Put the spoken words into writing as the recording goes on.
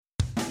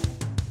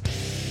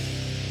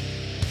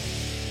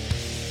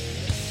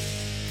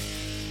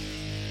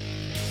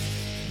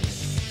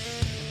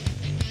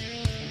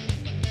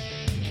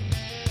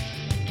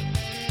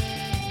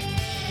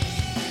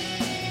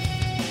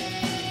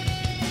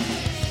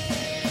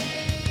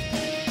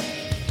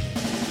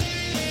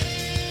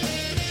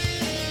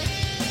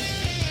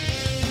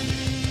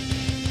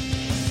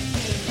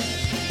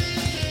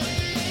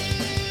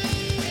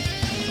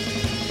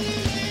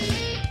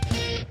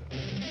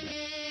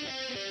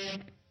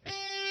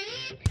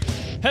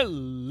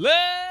Hello,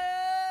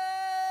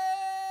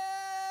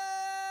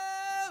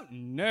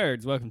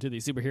 nerds. Welcome to the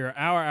Superhero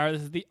Hour.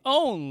 This is the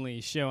only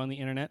show on the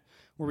internet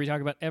where we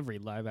talk about every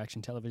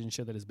live-action television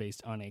show that is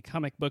based on a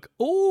comic book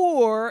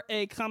or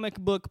a comic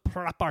book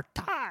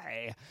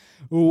property.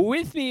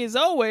 With me, as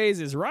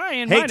always, is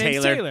Ryan. Hey, My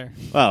name's Taylor.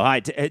 Oh,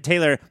 hi,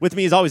 Taylor. With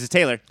me, as always, is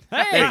Taylor.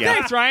 Hey, there you go.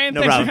 thanks, Ryan.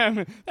 No thanks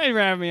problem. for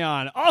having me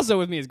on. Also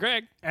with me is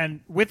Greg.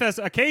 And with us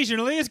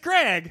occasionally is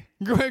Greg.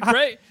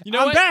 Greg, you know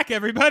I'm what? back,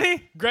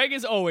 everybody. Greg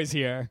is always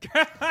here.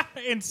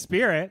 In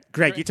spirit.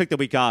 Greg, you took the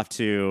week off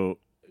to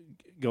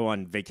go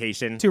on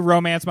vacation, To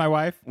romance my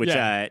wife. which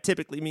Yeah.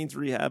 typically means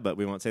rehab, but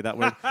we won't say that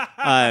word.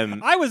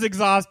 I was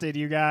exhausted,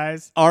 you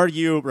guys. Are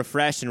you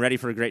refreshed and ready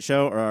for a great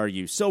show, or are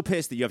you so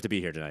pissed that you have to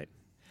be here tonight?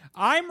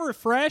 I'm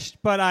refreshed,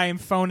 but I am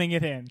phoning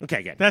it in.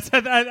 Okay, good. That's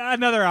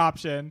another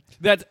option.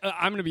 That's.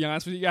 I'm gonna be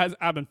honest with you guys.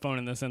 I've been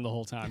phoning this in the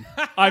whole time.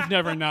 I've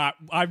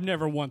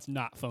never once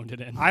not phoned it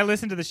in. I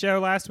listened to the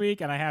show last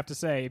week, and I have to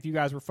say, if you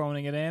guys were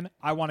phoning it in,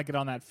 I want to get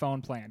on that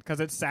phone plan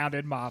because it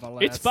sounded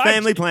marvelous. It's 5G.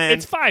 Family plan.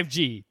 It's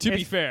 5G. To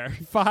be fair,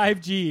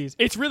 5Gs.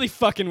 it's really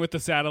fucking with the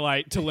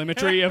satellite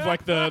telemetry of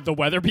like the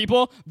weather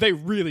people. They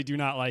really do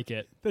not like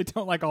it. They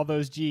don't like all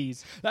those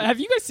Gs. Have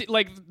you guys seen,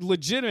 like,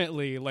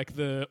 legitimately, like,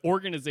 the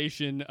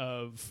organization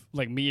of,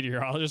 like,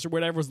 meteorologists or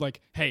whatever was like,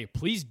 hey,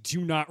 please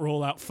do not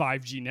roll out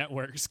 5G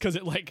networks because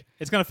it, like,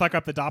 It's going to fuck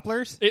up the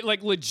Dopplers? it,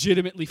 like,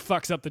 legitimately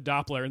fucks up the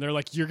Doppler. And they're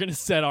like, you're going to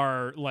set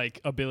our, like,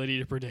 ability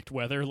to predict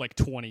weather, like,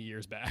 20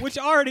 years back. Which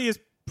already is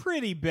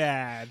pretty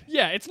bad.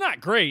 Yeah, it's not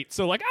great.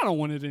 So, like, I don't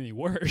want it any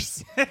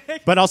worse.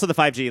 But also the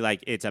 5G,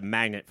 like, it's a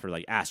magnet for,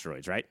 like,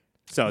 asteroids, right?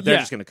 So they're Yeah.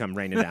 just going to come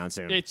raining down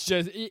soon. It's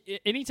just,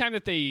 anytime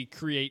that they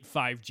create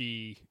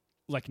 5G,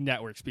 like,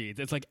 network speeds,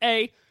 it's like,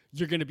 A,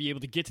 you're going to be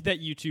able to get to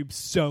that YouTube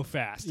so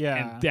fast. Yeah.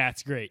 And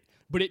that's great.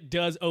 But it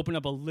does open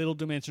up a little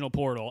dimensional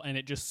portal, and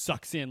it just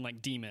sucks in,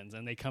 like, demons,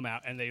 and they come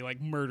out, and they, like,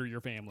 murder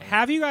your family.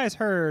 Have you guys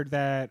heard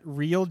that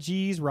real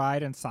Gs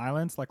ride in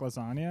silence like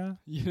lasagna?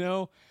 You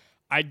know,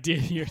 I did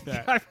hear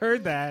that. I've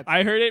heard that.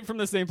 I heard it from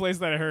the same place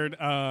that I heard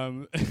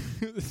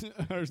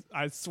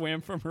I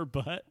swam from her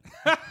butt.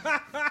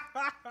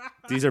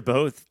 These are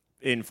both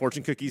in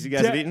fortune cookies you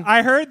guys have eaten?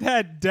 I heard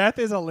that death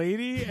is a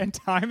lady and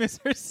time is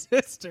her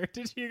sister.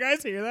 Did you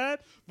guys hear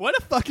that? What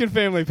a fucking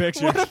family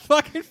picture. What a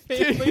fucking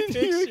family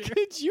picture.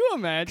 Could you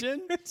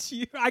imagine?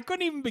 I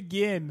couldn't even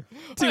begin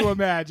to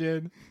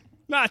imagine.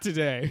 Not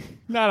today.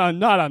 Not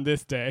on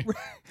this day.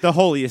 The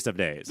holiest of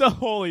days. The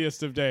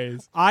holiest of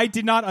days. I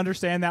did not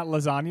understand that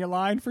lasagna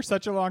line for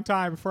such a long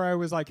time before I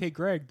was like, hey,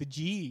 Greg, the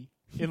G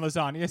in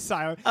lasagna is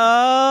silent.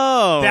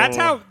 Oh.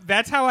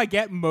 That's how I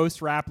get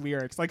most rap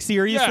lyrics. Like,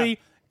 seriously,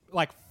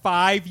 like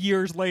 5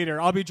 years later,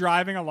 I'll be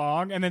driving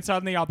along, and then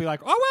suddenly I'll be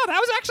like, oh, wow, that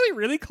was actually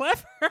really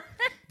clever.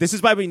 This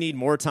is why we need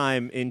more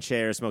time in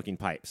chairs smoking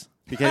pipes.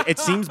 Because it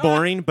seems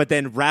boring, but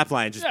then rap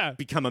lines just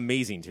become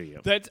amazing to you.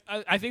 That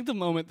I think the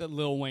moment that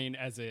Lil Wayne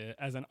as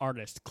an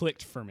artist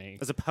clicked for me,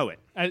 As a poet.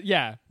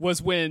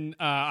 was when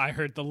I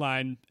heard the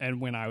line, and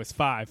when I was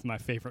 5, my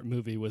favorite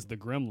movie was The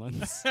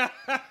Gremlins.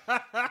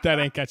 That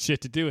ain't got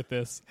shit to do with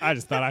this. I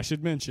just thought I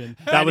should mention.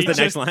 That was the next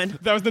next line?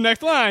 That was the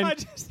next line. I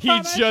just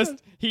thought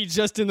He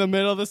just in the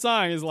middle of the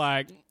song is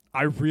like,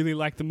 I really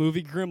liked the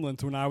movie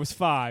Gremlins when I was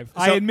 5.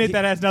 I admit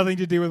that has nothing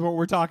to do with what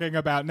we're talking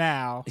about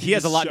now. He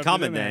has a lot in shoved it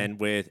common in there. then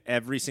with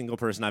every single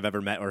person I've ever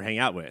met or hang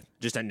out with.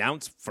 Just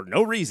announce for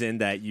no reason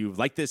that you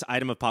like this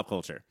item of pop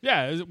culture.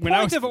 Yeah, it was- when I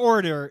Point was of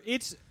order,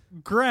 it's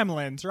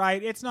Gremlins,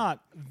 right? It's not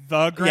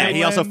the Gremlins. Yeah,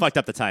 he also fucked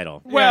up the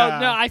title. Well, Yeah.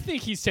 no, I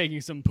think he's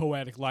taking some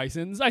poetic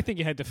license. I think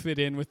it had to fit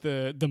in with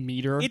the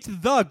meter. It's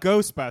the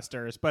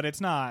Ghostbusters, but it's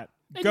not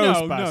No,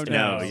 Ghostbusters.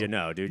 No, you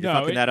know, dude. You're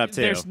fucking that up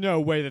too. There's no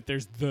way that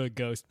there's the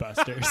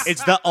Ghostbusters.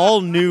 It's the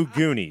all-new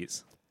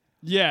Goonies.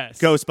 Yes.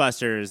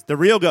 Ghostbusters. The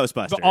real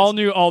Ghostbusters. The all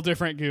new, all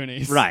different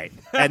Goonies. Right.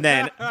 And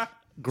then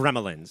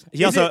Gremlins.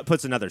 He also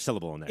puts another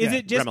syllable in there. Is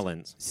it just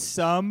Gremlins.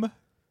 some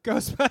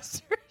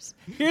Ghostbusters?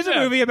 Here's Yeah.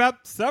 a movie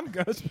about some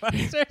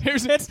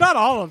Ghostbusters. It's not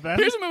all of them.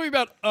 Here's a movie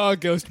about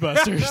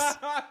Ghostbusters.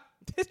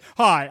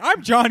 Hi,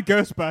 I'm John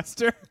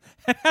Ghostbuster.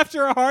 And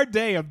after a hard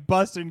day of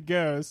busting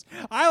ghosts,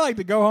 I like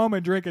to go home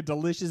and drink a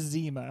delicious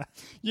Zima.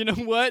 You know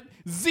what?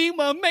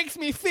 Zima makes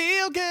me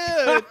feel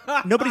good.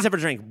 Nobody's ever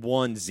drank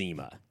one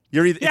Zima.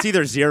 It's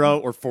either 0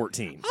 or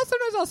 14.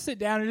 Sometimes I'll sit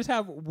down and just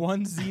have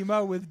one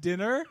Zima with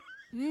dinner.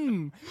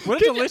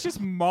 What a delicious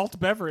malt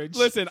beverage.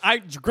 Listen,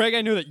 Greg,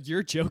 I know that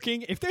you're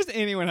joking. If there's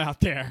anyone out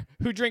there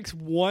who drinks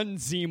one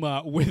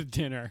Zima with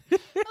dinner,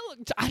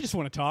 I just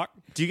want to talk.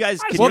 Do you guys...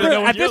 I can just you- wanna know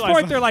what at your this life's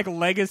point, like. they're like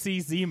legacy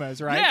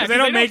Zimas, right? Yeah, Because they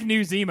 'cause don't make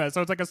new Zimas,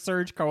 so it's like a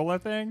Surge Cola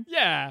thing.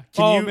 Yeah.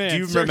 do Man,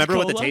 you Surge remember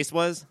what the Cola? taste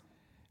was?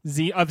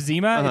 Of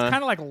Zima, Uh-huh. it's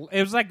kind of like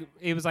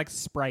it was like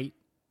Sprite.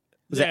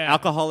 Was it Yeah.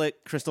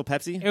 alcoholic Crystal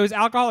Pepsi? It was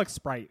alcoholic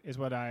Sprite, is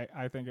what I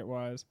think it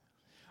was.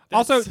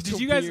 Also, such did a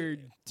you guys?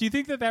 weird- Do you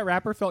think that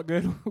rapper felt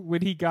good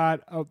when he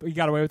got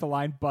away with the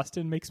line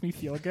 "Bustin' makes me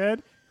feel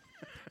good"?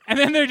 And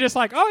then they're just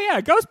like, "Oh yeah,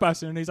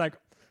 Ghostbusting," and he's like,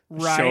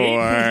 "Right, Sure.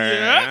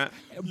 Yeah.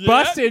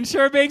 Bustin'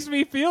 sure makes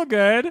me feel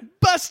good."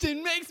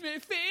 Bustin' makes me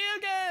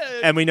feel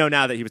And we know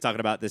now that he was talking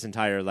about this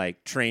entire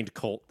like trained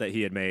cult that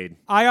he had made.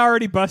 I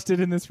already busted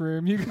in this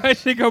room. You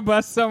guys should go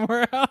bust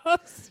somewhere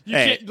else. You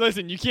can't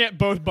listen. You can't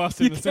both bust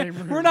in the same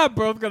room. We're not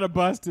both gonna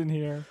bust in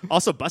here.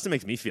 Also, busting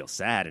makes me feel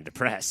sad and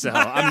depressed, so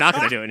I'm not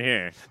going to do it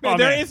here. Man,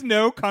 there is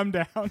no come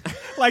down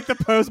like the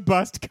post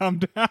bust come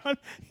down.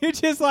 You're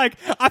just like,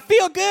 I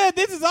feel good.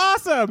 This is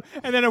awesome.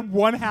 And then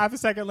 1/2 a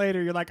second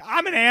later, you're like,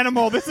 I'm an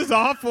animal. This is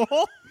awful.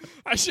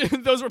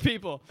 Those were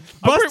people.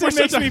 Busting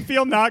makes me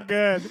feel not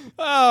good.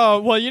 Oh,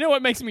 well, you know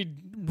what makes me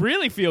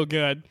really feel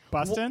good?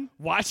 Bustin'?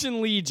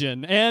 Watching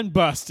Legion and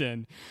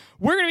bustin'.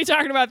 We're going to be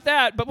talking about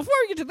that, but before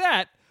we get to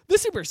that, the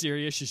super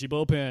serious Shishi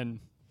Bullpen.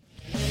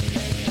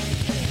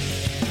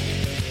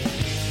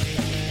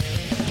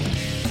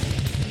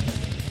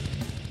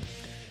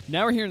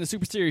 Now we're here in the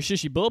super serious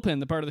Shishi Bullpen,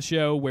 the part of the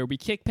show where we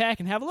kick back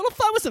and have a little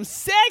fun with some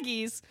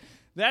seggies.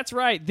 That's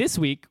right. This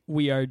week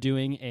we are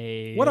doing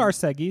a... What are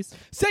seggies?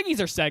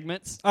 Seggies are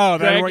segments. Oh,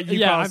 that's Greg, what you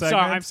yeah, call I'm segments?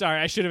 sorry. I'm sorry.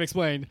 I should have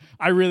explained.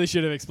 I really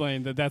should have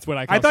explained that that's what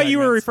I call I thought you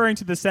were segments. referring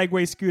to the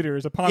Segway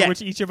scooters upon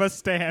which each of us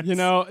stands. You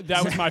know,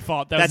 that was my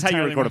fault. That's how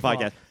you record a my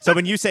podcast. fault. So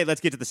when you say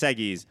let's get to the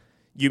seggies,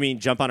 you mean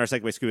jump on our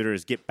Segway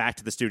scooters, get back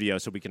to the studio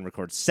so we can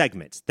record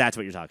segments. That's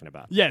what you're talking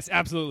about. Yes,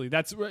 absolutely.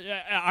 That's.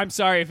 I'm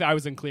sorry if I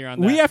was unclear on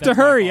that. We have to That's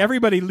my hurry. fault.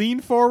 Everybody lean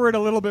forward a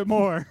little bit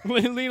more.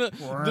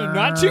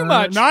 Not too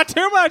much. Not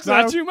too much,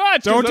 Not though. too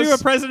much. Don't do a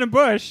Those- President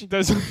Bush.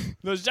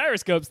 Those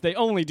gyroscopes, they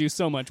only do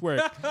so much work.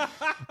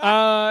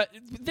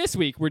 This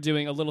week, we're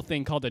doing a little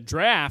thing called a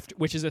draft,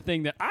 which is a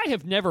thing that I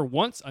have never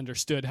once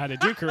understood how to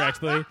do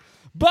correctly.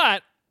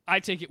 But I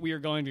take it we are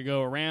going to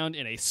go around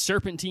in a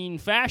serpentine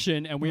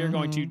fashion, and we are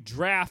going to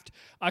draft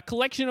a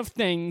collection of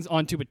things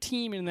onto a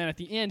team, and then at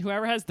the end,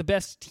 whoever has the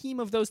best team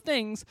of those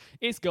things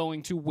is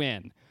going to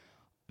win.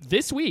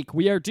 This week,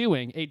 we are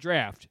doing a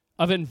draft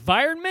of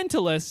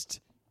environmentalist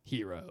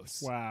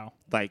heroes. Wow.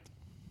 But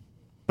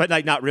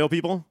not real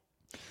people?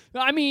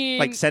 I mean...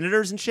 Like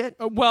senators and shit?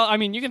 Well, I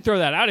mean, you can throw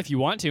that out if you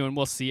want to, and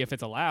we'll see if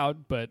it's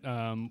allowed. But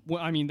well,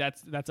 I mean,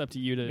 that's up to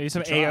you to Maybe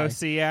some to try.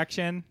 AOC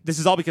action. This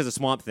is all because of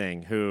Swamp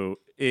Thing, who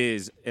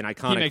is an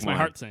iconic He makes my one,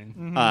 heart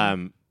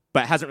sing.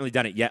 but hasn't really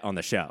done it yet on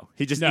the show.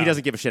 He No.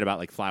 doesn't give a shit about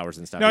like flowers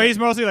and stuff. No, yet. he's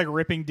mostly like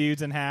ripping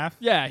dudes in half.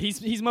 Yeah,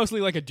 he's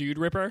mostly like a dude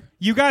ripper.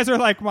 You guys are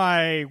like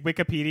my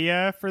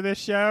Wikipedia for this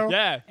show.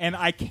 Yeah. And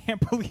I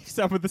can't believe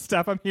some of the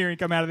stuff I'm hearing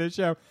come out of this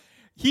show.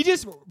 He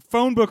just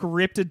phone book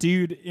ripped a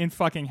dude in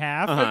fucking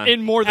half.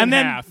 In more than And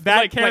then half. that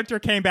Like- character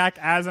came back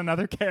as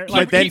another character.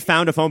 But then he-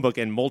 found a phone book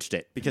and mulched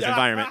it because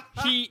environment.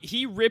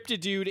 He ripped a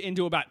dude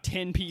into about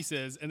 10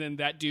 pieces, and then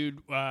that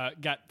dude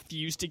got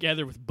fused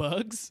together with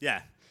bugs.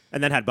 Yeah.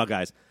 And then had bug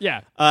eyes.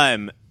 Yeah.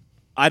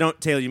 I don't,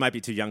 Taylor, you might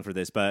be too young for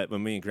this, but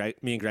when me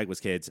and Greg was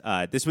kids,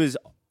 this was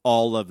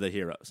all of the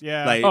heroes.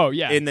 Yeah. Like, Oh,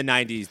 yeah. In the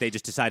 90s, they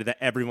just decided that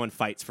everyone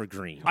fights for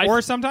green.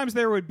 Or sometimes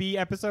there would be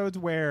episodes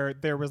where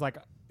there was like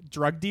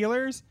drug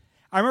dealers.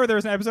 I remember there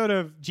was an episode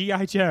of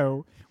G.I.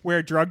 Joe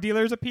where drug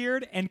dealers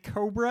appeared and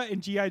Cobra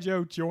and G.I.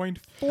 Joe joined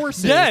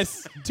forces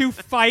Yes. to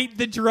fight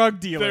the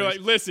drug dealers. They're like,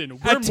 listen,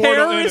 we're a mortal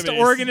terrorist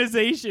enemies.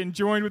 organization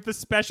joined with the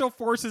special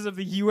forces of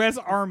the U.S.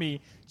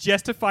 Army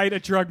just to fight a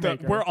drug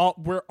maker. We're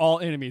all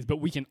enemies, but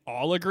we can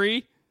all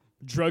agree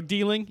drug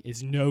dealing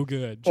is no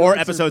good. Or Drugs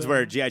are episodes bad.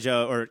 where G.I.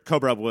 Joe or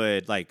Cobra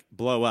would like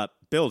blow up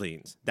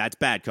buildings. That's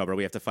bad, Cobra.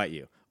 We have to fight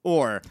you.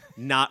 Or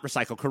not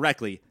recycle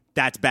correctly.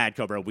 That's bad,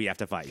 Cobra. We have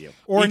to fight you.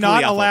 or Equally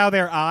not awful. allow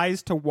their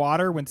eyes to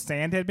water when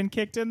sand had been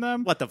kicked in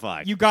them. What the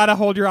fuck? You gotta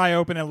hold your eye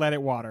open and let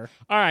it water.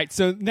 All right,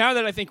 so now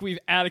that I think we've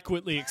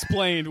adequately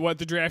explained what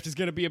the draft is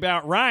going to be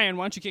about, Ryan,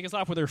 why don't you kick us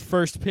off with our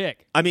first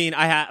pick? I mean,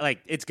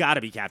 it's got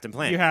to be Captain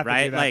Planet. You have to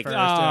right? do that like, first. Oh,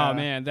 yeah.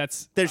 man,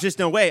 that's... there's just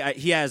no way.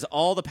 He has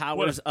all the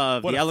powers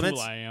of what the a fool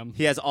elements. I am.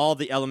 He has all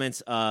the elements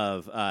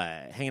of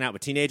hanging out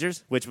with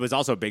teenagers, which was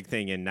also a big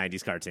thing in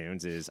 90s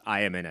cartoons. Is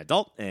I am an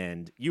adult,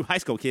 and you high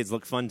school kids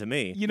look fun to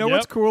me. You know Yep.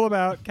 what's cool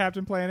about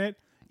Captain Planet?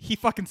 He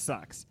fucking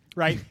sucks,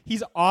 right?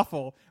 He's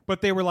awful.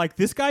 But they were like,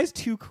 this guy's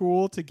too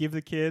cool to give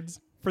the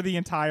kids for the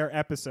entire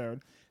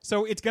episode.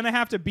 So it's going to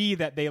have to be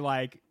that they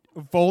like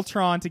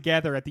Voltron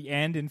together at the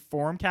end and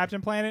form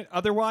Captain Planet.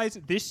 Otherwise,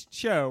 this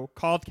show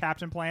called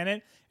Captain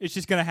Planet is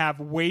just going to have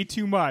way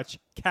too much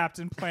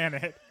Captain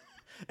Planet.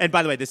 And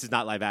by the way, this is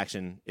not live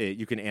action.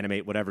 You can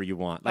animate whatever you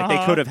want. Like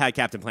they could have had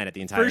Captain Planet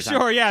the entire For time.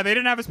 sure, yeah. They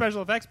didn't have a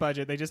special effects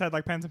budget. They just had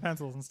like pens and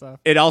pencils and stuff.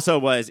 It also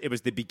was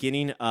the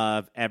beginning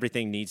of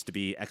everything needs to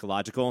be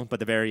ecological, but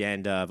the very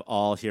end of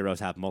all heroes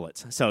have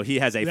mullets. So he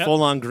has a Yep.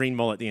 full-on green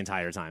mullet the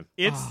entire time.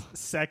 It's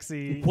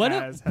sexy What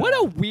as what a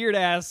hell. weird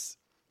ass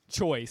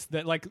choice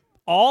that like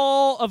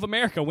all of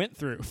America went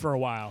through for a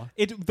while.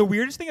 The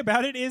weirdest thing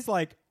about it is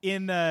like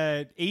in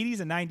the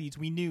 80s and 90s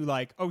we knew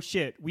like, oh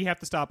shit, we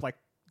have to stop like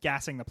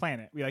gassing the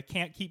planet. We like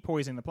can't keep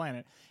poisoning the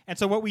planet. And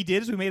so what we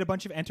did is we made a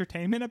bunch of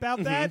entertainment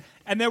about that,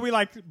 and then we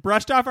like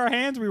brushed off our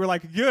hands. We were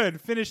like,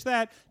 good, finish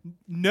that.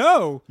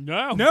 No,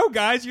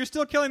 guys, you're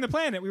still killing the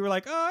planet. We were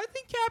like, oh, I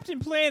think Captain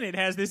Planet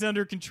has this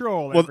under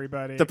control.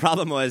 Everybody. The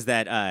problem was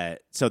that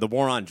so the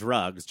war on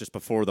drugs, just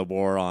before the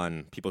war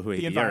on people who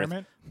hate the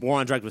environment, war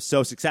on drugs was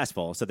so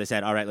successful. So they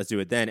said, all right, let's do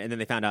it then. And then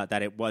they found out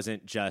that it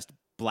wasn't just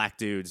black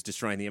dudes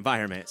destroying the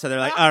environment. So they're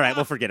like, all right,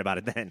 we'll forget about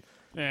it then.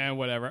 Yeah,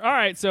 whatever. All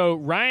right, so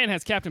Ryan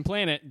has Captain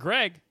Planet.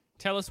 Greg,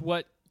 tell us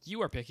what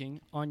you are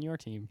picking on your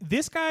team.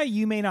 This guy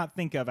you may not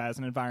think of as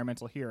an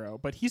environmental hero,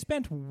 but he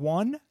spent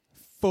one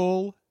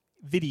full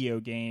video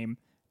game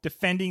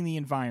defending the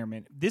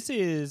environment. This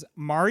is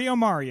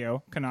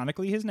Mario,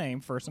 canonically his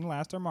name, first and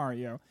last are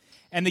Mario.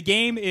 And the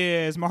game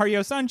is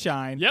Mario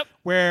Sunshine,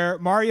 where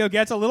Mario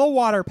gets a little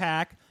water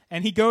pack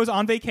and he goes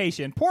on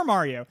vacation. Poor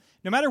Mario.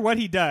 No matter what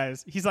he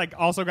does, he's like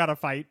also got to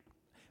fight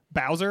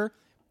Bowser.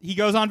 He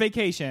goes on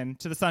vacation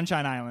to the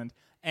Sunshine Island,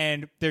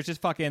 and there's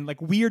just fucking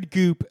like weird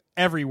goop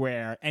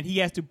everywhere, and he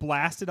has to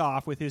blast it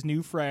off with his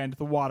new friend,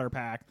 the Water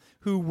Pack,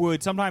 who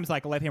would sometimes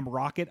like let him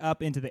rocket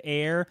up into the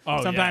air.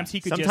 Sometimes he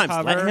could just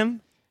hover. Let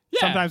him. Yeah.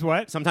 Sometimes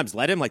what? Sometimes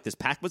let him, like this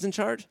pack was in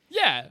charge?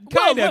 Yeah.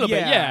 Kind a of, little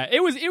bit, yeah.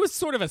 It was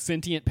sort of a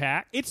sentient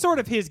pack. It's sort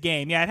of his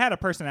game. Yeah, it had a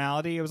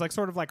personality. It was like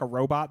sort of like a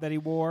robot that he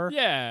wore.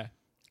 Yeah.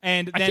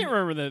 And I then, can't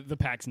remember the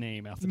pack's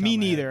name off the top me of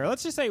my neither. head.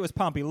 Let's just say it was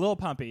Pumpy, Lil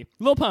Pumpy.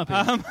 Lil Pumpy.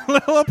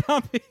 Lil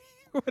Pumpy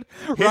would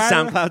His ride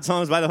SoundCloud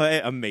songs, by the way,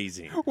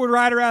 amazing. would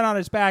ride around on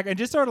his back and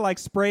just sort of like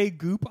spray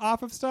goop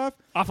off of stuff.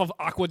 Off of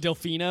Aqua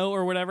Delfino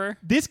or whatever.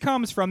 This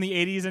comes from the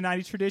 80s and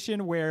 90s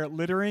tradition where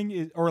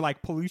littering or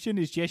like pollution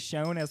is just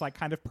shown as like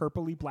kind of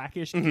purpley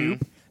blackish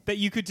goop that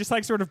you could just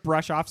like sort of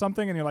brush off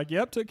something and you're like,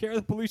 yep, took care of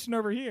the pollution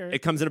over here.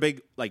 It comes in a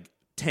big like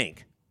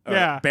tank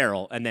or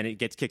barrel, and then it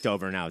gets kicked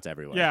over, and now it's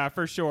everywhere. Yeah,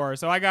 for sure.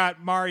 So I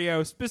got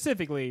Mario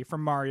specifically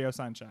from Mario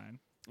Sunshine.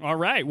 All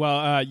right.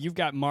 Well, you've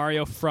got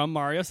Mario from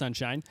Mario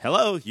Sunshine.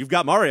 Hello, you've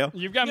got Mario.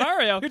 You've got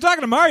Mario. You're talking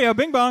to Mario,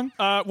 bing bong.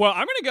 Well, I'm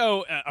going to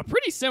go a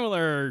pretty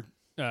similar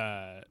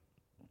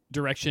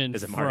direction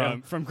Is it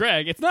Mario? from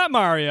Greg. It's not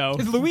Mario.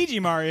 It's Luigi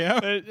Mario.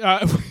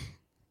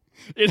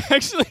 It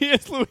actually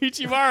is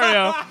Luigi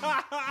Mario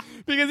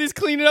because he's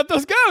cleaning up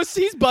those ghosts.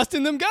 He's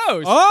busting them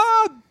ghosts.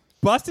 Oh,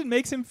 busted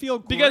makes him feel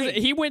great. Because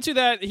he went to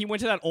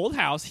that old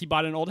house. He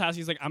bought an old house.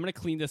 He's like, I'm gonna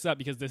clean this up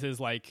because this is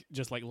like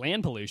just like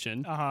land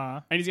pollution.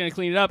 And he's gonna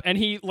clean it up. And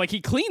he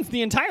cleans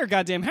the entire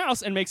goddamn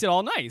house and makes it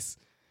all nice.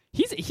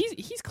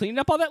 He's cleaning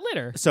up all that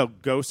litter. So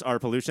ghosts are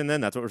pollution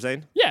then? That's what we're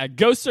saying? Yeah,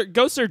 ghosts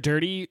are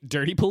dirty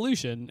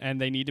pollution, and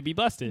they need to be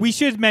busted. We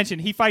should mention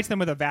he fights them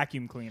with a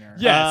vacuum cleaner.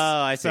 Yes.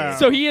 Oh, I see.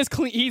 So he is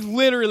he's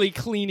literally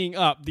cleaning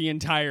up the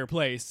entire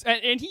place.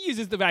 And he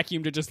uses the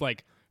vacuum to just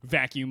like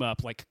vacuum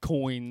up like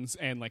coins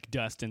and like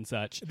dust and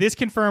such. This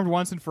confirmed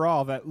once and for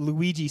all that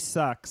Luigi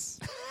sucks.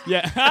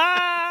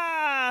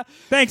 Yeah.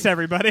 Thanks,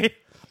 everybody.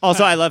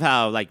 Also, I love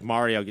how like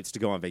Mario gets to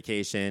go on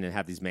vacation and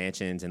have these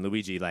mansions, and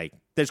Luigi, like,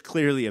 there's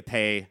clearly a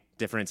pay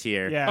difference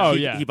here. Yeah. Oh,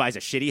 He- yeah. He buys a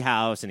shitty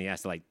house, and he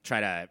has to like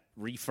try to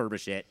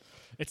refurbish it.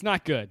 It's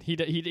not good.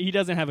 He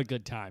doesn't have a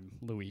good time,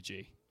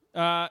 Luigi.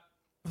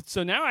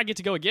 So now I get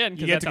to go again.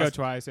 You get to go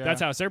twice. Yeah.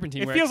 That's how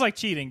Serpentine it works. feels like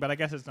cheating, but I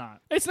guess it's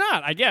not. It's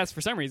not, I guess, for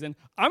some reason.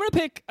 I'm gonna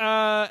pick,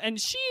 and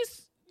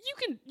she's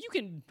you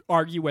can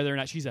argue whether or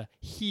not she's a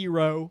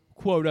hero,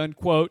 quote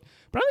unquote,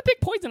 but I'm gonna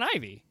pick Poison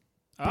Ivy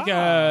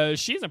because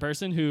she's a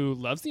person who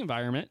loves the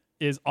environment,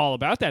 is all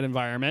about that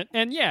environment,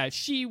 and yeah,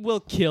 she will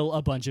kill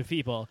a bunch of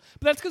people,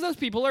 but that's because those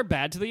people are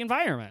bad to the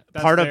environment.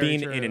 That's Part of very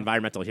being true. an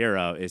environmental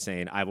hero is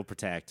saying, I will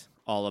protect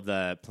all of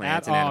the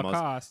plants At and all animals.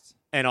 costs.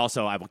 And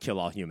also, I will kill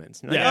all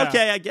humans. Like, Yeah.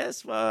 okay, I guess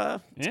it's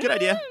a good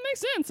idea. It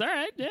makes sense. All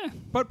right, yeah.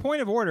 But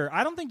point of order,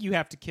 I don't think you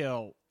have to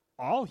kill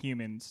all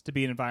humans to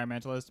be an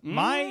environmentalist.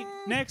 My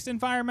next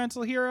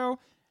environmental hero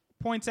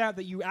points out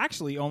that you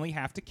actually only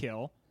have to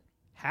kill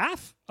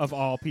half of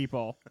all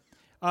people.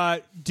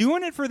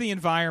 Doing it for the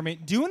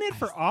environment, doing it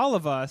for all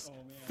of us.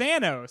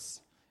 Thanos.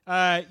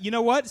 You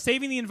know what?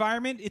 Saving the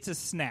environment, it's a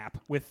snap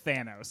with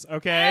Thanos,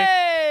 okay?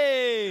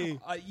 Hey!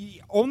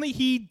 Only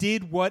he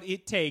did what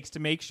it takes to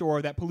make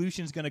sure that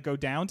pollution's going to go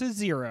down to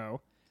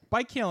zero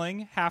by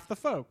killing half the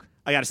folk.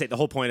 I gotta say, the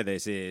whole point of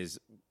this is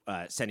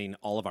sending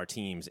all of our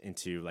teams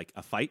into like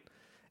a fight,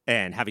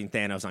 and having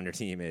Thanos on your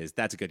team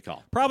that's a good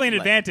call. Probably an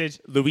advantage.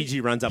 Luigi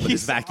runs up with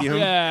his vacuum.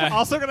 Yeah.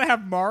 Also going to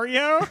have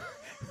Mario,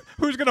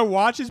 who's going to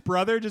watch his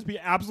brother just be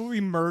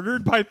absolutely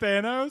murdered by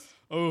Thanos.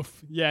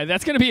 Oof. Yeah,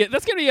 that's gonna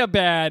be a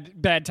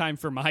bad time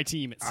for my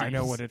team. It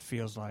seems. it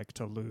feels like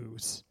to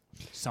lose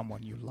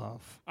someone you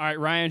love. All right,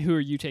 Ryan, who are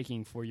you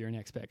taking for your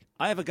next pick?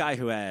 I have a guy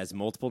who has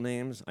multiple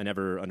names. I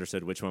never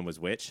understood which one was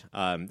which.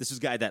 This is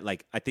a guy that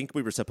like I think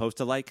we were supposed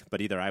to like,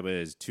 but either I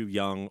was too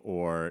young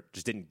or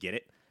just didn't get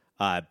it.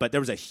 But there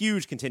was a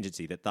huge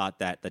contingency that thought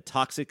that the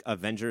Toxic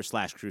Avenger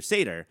 /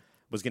 Crusader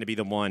was going to be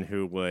the one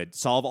who would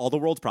solve all the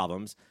world's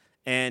problems.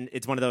 And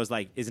it's one of those,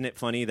 like, isn't it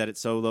funny that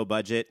it's so low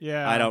budget?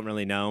 Yeah. I don't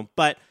really know.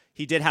 But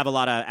he did have a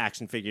lot of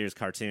action figures,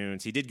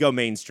 cartoons. He did go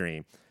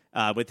mainstream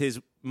with his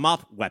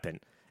mop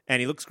weapon. and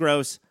he looks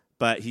gross,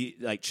 but he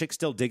like chicks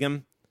still dig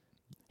him.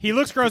 He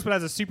looks gross, but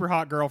has a super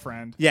hot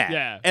girlfriend. Yeah,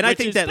 Yeah, And I which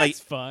think is- that like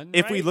that's fun,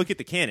 if we right? look at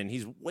the canon,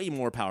 he's way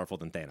more powerful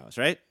than Thanos,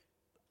 right?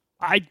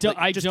 I don't.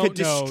 Like, I just don't could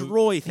know.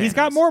 destroy Thanos. He's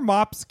got more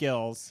mop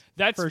skills.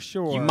 That's for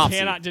sure. He mops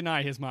Cannot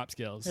deny his mop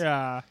skills.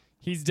 Yeah.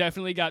 He's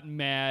definitely got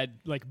mad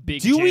like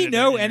big. Do we janitor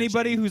know energy.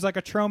 anybody who's like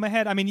a trauma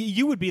head? I mean,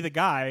 you would be the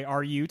guy.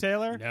 Are you,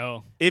 Taylor?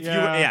 No. If you were,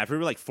 Yeah. if we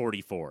were like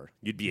 44,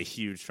 you'd be a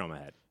huge trauma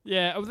head.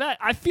 Yeah, that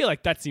I feel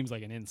like that seems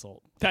like an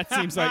insult. That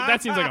seems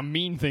like a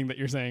mean thing that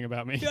you're saying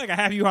about me. I feel like I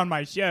have you on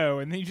my show,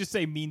 and then you just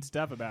say mean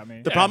stuff about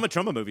me. The problem with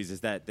trauma movies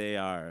is that they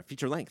are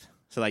feature length.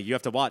 So like you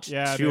have to watch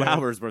Yeah, 2 dude.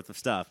 hours worth of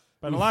stuff.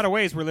 But in a lot of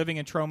ways, we're living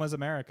in Trauma's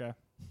America.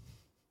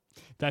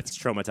 That's It's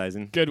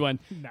traumatizing. good one.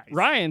 Nice.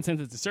 Ryan,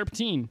 since it's a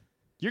Serpentine,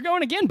 you're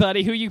going again,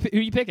 buddy. Who you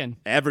picking?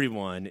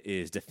 Everyone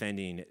is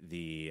defending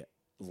the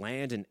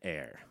land and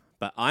air,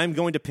 but I'm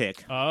going to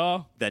pick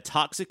Oh, the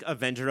Toxic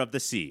Avenger of the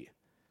Sea.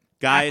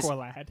 Guys,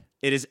 Aqualad.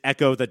 it is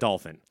Echo the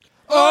Dolphin.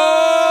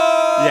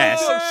 Oh! Yes.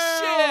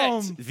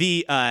 shit!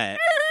 The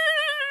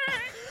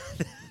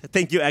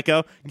thank you,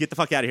 Echo. Get the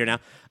fuck out of here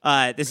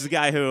now. This is a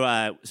guy who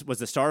was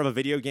the star of a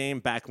video game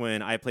back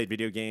when I played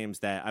video games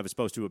that I was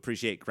supposed to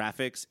appreciate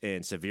graphics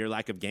and severe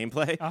lack of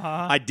gameplay.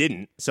 I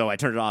didn't, so I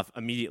turned it off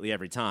immediately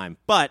every time.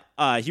 But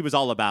he was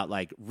all about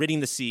like ridding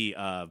the sea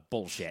of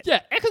bullshit.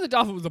 Yeah, Echo the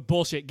Dolphin was a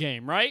bullshit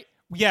game, right?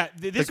 Yeah,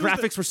 The this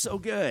graphics were so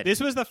good.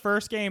 This was the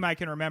first game I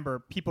can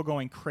remember people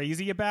going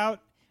crazy about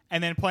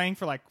and then playing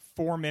for like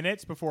 4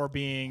 minutes before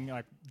being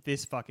like,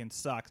 this fucking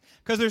sucks.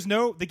 Because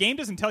the game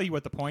doesn't tell you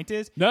what the point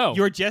is. No.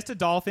 You're just a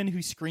dolphin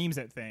who screams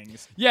at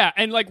things. Yeah,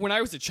 and like when I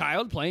was a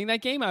child playing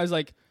that game, I was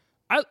like,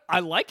 I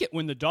like it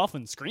when the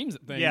dolphin screams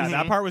at things. Yeah,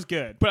 that part was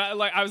good. But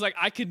I was like,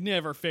 I could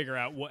never figure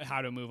out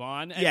how to move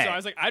on, and Yeah. so I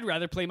was like, I'd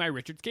rather play my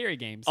Richard Scarry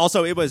games.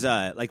 Also, it was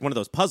like one of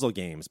those puzzle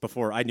games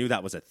before I knew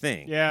that was a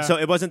thing. Yeah. So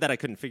it wasn't that I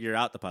couldn't figure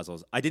out the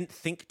puzzles. I didn't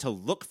think to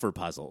look for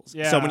puzzles.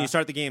 Yeah. So when you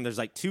start the game, there's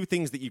like 2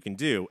 things that you can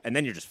do, and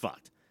then you're just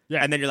fucked.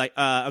 Yeah. And then you're like,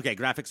 okay,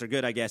 graphics are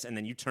good, I guess, and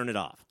then you turn it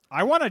off.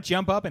 I want to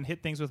jump up and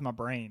hit things with my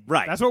brain.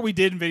 Right. That's what we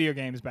did in video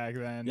games back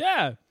then.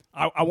 Yeah,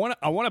 I want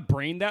to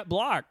brain that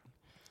block.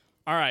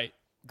 All right,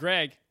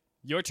 Greg,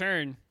 your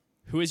turn.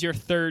 Who is your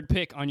third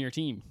pick on your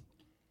team?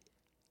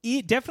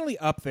 Definitely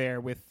up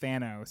there with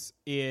Thanos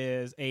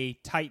is a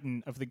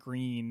titan of the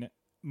green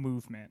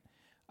movement.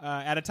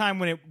 At a time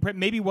when it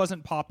maybe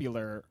wasn't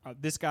popular,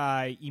 this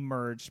guy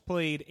emerged,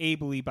 played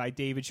ably by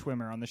David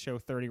Schwimmer on the show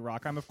 30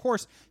 Rock. I'm, of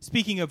course,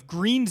 speaking of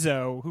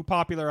Greenzo, who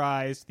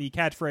popularized the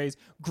catchphrase,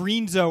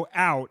 Greenzo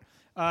out.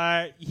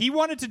 He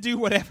wanted to do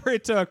whatever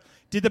it took.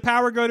 Did the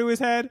power go to his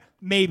head?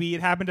 Maybe.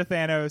 It happened to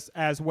Thanos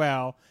as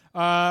well.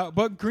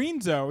 But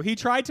Greenzo, he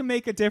tried to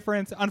make a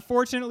difference.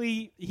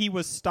 Unfortunately, he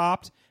was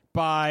stopped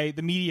by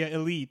the media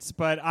elites,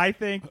 but I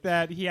think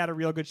that he had a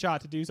real good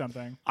shot to do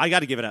something. I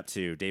got to give it up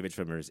to David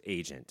Schwimmer's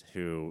agent,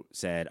 who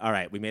said, all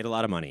right, we made a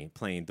lot of money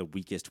playing the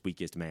weakest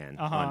man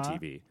on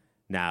TV.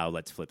 Now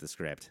let's flip the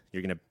script.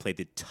 You're going to play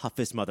the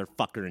toughest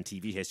motherfucker in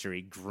TV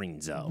history,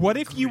 Greenzo. What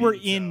if you were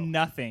in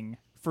nothing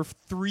for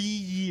 3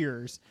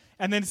 years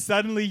and then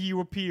suddenly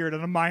you appeared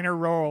in a minor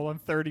role on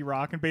 30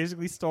 Rock and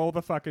basically stole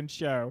the fucking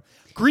show?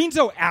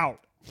 Greenzo out.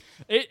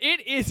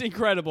 It is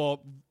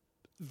incredible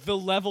the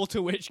level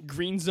to which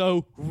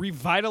Greenzo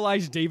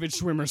revitalized David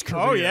Schwimmer's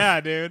career. Oh,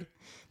 yeah, dude.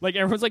 Like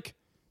everyone's like,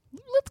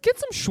 let's get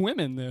some Schwim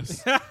in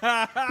this. what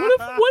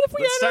if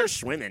we Let's had start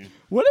swimming.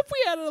 what if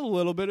we added a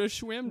little bit of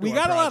Schwim? To We our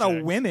got a lot of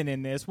project? women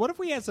in this. What if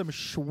we had some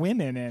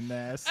schwimmen in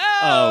this?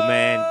 Oh,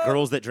 man.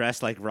 Girls that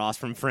dress like Ross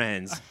from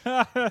Friends.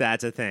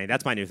 That's a thing.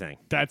 That's my new thing.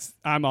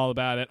 I'm all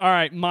about it. All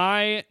right,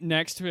 my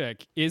next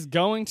pick is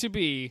going to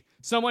be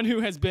someone who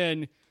has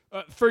been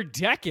for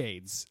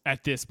decades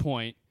at this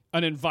point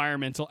an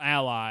environmental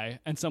ally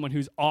and someone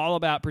who's all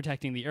about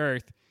protecting the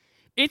earth.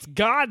 It's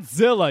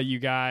Godzilla, you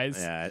guys.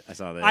 Yeah, I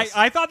saw this.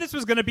 I thought this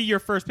was going to be your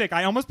first pick.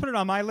 I almost put it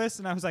on my list,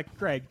 and I was like,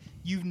 Greg,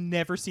 you've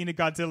never seen a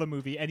Godzilla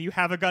movie, and you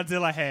have a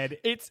Godzilla head.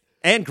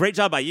 And great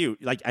job by you.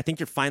 Like, I think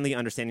you're finally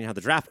understanding how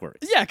the draft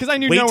works. Yeah, because I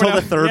knew Wait no till one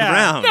the else, third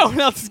round. no one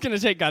else is going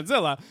to take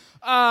Godzilla.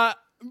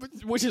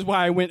 Which is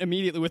why I went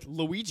immediately with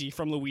Luigi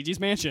from Luigi's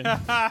Mansion.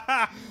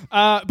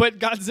 But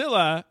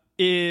Godzilla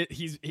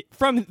he's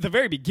from the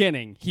very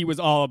beginning. He was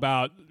all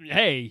about,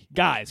 hey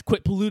guys,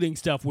 quit polluting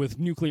stuff with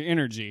nuclear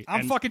energy.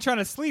 I'm And- fucking trying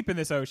to sleep in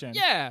this ocean.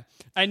 Yeah,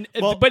 and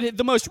Well- but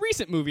the most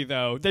recent movie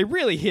though, they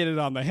really hit it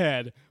on the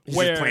head. He's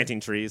where just planting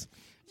trees.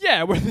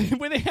 yeah, where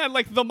they had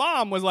like the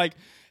mom was like,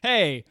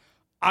 hey.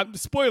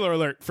 Spoiler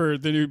alert for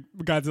the new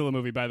Godzilla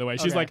movie, by the way.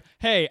 She's Okay. like,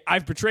 hey,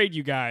 I've betrayed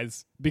you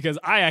guys because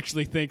I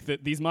actually think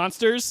that these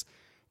monsters,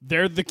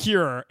 they're the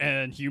cure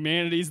and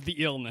humanity's the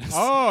illness.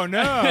 Oh,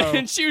 no.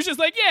 And she was just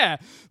like, yeah,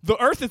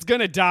 the Earth is going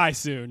to die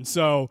soon.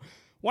 So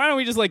why don't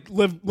we just like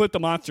let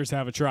the monsters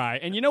have a try?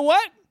 And you know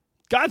what?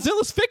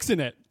 Godzilla's fixing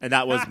it. And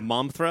that was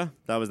Momthra.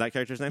 That was that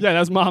character's name? Yeah, that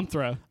was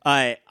Momthra.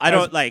 I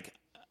don't like...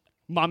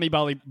 Mommy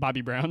Bobby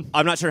Brown.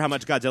 I'm not sure how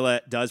much Godzilla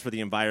does for the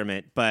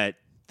environment, but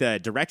the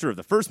director of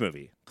the first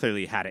movie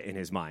clearly had it in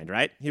his mind,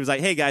 right? He was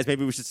like, hey, guys,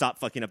 maybe we should stop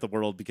fucking up the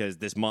world because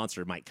this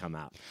monster might come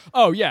out.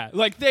 Oh yeah,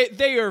 like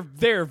they're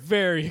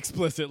very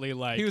explicitly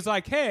like He was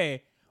like,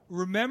 hey,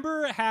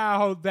 remember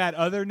how that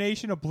other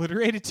nation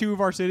obliterated 2 of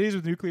our cities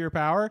with nuclear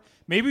power?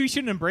 Maybe we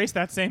shouldn't embrace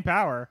that same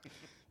power.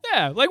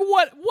 yeah, like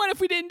what if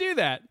we didn't do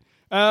that?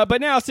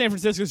 But now San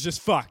Francisco's just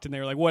fucked, and they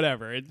were like,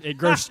 whatever, it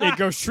grows it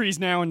grows trees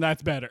now, and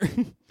that's better.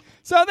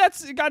 So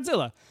that's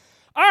Godzilla.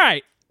 All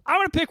right. I'm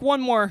going to pick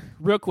one more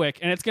real quick,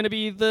 and it's going to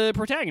be the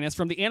protagonist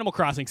from the Animal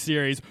Crossing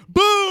series.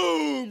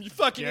 Boom! You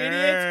fucking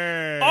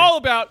idiots. All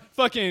about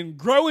fucking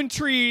growing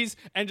trees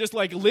and just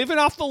like living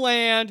off the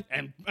land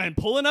and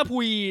pulling up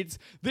weeds.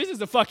 This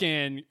is a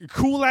fucking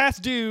cool-ass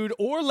dude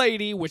or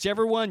lady,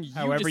 whichever one you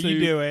However you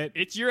decide. do it.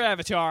 It's your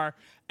avatar.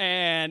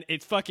 And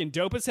it's fucking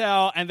dope as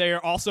hell. And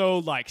they're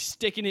also like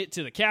sticking it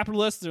to the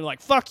capitalists. They're like,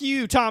 fuck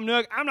you, Tom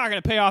Nook. I'm not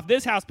going to pay off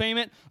this house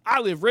payment.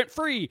 I live rent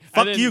free.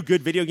 Fuck you,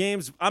 good video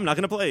games. I'm not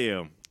going to play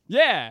you.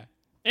 Yeah.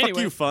 Anyway,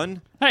 Fuck you,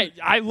 fun. Hey,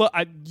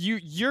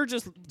 you're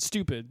just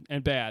stupid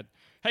and bad.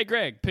 Hey,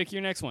 Greg, pick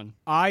your next one.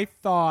 I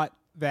thought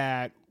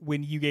that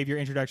when you gave your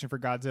introduction for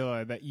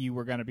Godzilla that you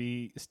were going to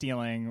be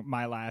stealing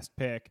my last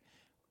pick,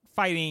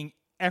 fighting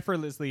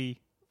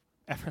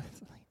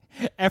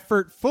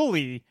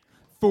effortfully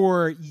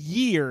for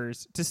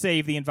years to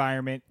save the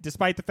environment,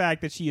 despite the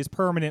fact that she is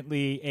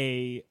permanently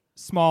a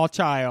small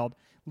child.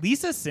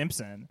 Lisa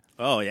Simpson.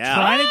 Oh, yeah.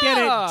 Trying to get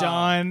it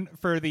done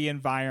for the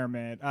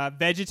environment.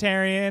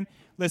 Vegetarian.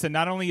 Listen,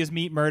 not only is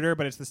meat murder,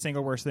 but it's the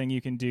single worst thing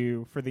you can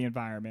do for the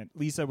environment.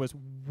 Lisa was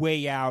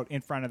way out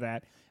in front of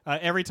that.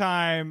 Every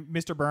time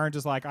Mr. Burns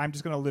is like, I'm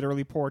just going to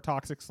literally pour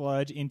toxic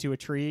sludge into a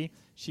tree,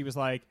 she was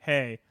like,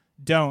 hey,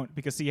 don't,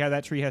 because see how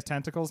that tree has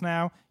tentacles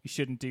now? You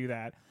shouldn't do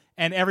that.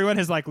 And everyone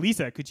is like,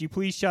 Lisa, could you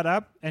please shut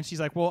up? And she's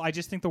like, well, I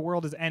just think the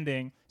world is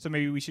ending, so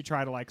maybe we should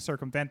try to like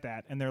circumvent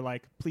that. And they're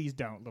like, please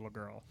don't, little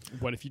girl.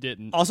 What if you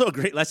didn't? Also a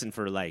great lesson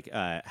for like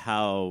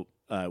how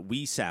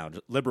we sound,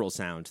 liberals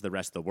sound to the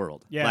rest of the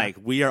world. Yeah. Like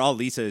we are all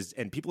Lisas,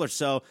 and people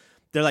are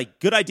they're like,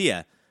 good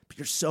idea, but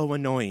you're so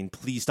annoying.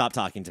 Please stop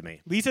talking to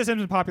me. Lisa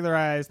Simpson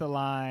popularized the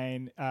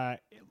line, I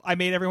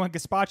made everyone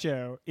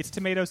gazpacho. It's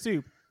tomato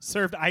soup,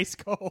 served ice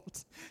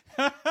cold.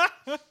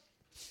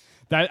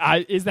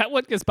 Is that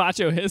what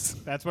gazpacho is?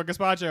 That's what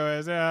gazpacho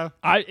is, yeah.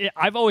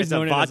 I've always It's a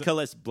known it as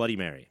vodka-less Bloody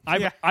Mary.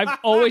 I've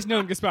always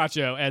known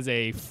gazpacho as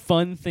a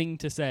fun thing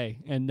to say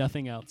and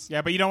nothing else.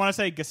 Yeah, but you don't want to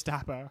say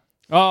Gestapo.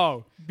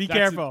 Oh, Be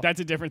careful. That's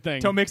a different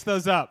thing. Don't mix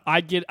those up.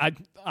 I've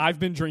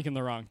been drinking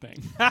the wrong thing.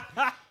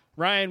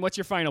 Ryan, what's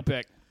your final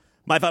pick?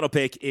 My final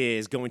pick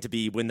is going to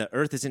be when the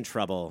Earth is in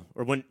trouble,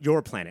 or when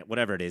your planet,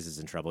 whatever it is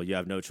in trouble. You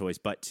have no choice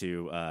but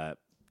to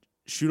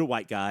shoot a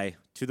white guy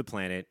to the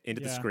planet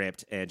into the Yeah.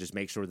 script and just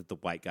make sure that the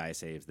white guy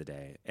saves the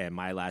day. And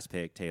my last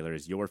pick, Taylor,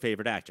 is your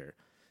favorite actor.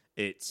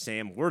 It's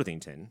Sam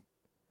Worthington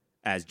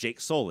as Jake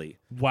Sully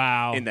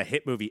Wow. in the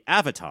hit movie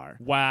Avatar.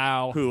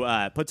 Wow. Who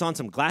puts on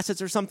some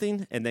glasses or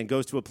something and then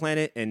goes to a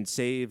planet and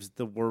saves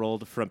the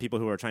world from people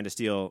who are trying to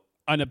steal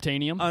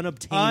Unobtainium?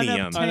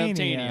 unobtainium.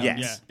 Unobtainium. Yes.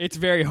 Yeah. It's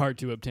very hard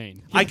to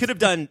obtain. I could have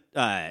done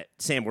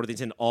Sam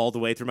Worthington all the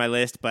way through my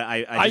list, but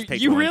I just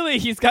picked one.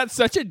 He's got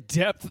such a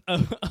depth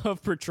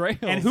of portrayals.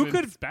 And who in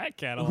could- his back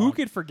catalog. Who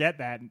could forget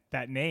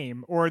that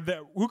name? Or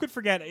who could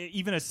forget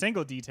even a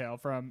single detail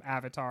from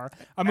Avatar?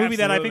 A movie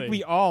that I think Absolutely.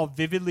 we all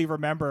vividly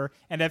remember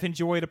and have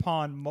enjoyed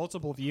upon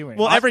multiple viewings.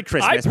 Well, every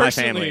Christmas, my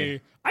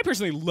family. I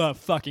personally love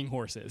fucking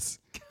horses.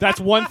 That's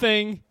one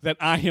thing that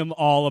I am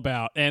all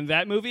about, and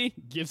that movie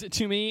gives it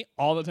to me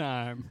all the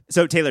time.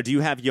 So, Taylor, do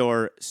you have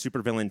your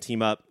supervillain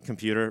team up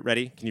computer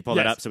ready? Can you pull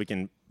that Yes. up so we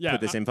can Yeah,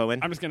 put this info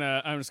in? I'm just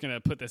gonna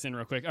put this in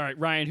real quick. All right,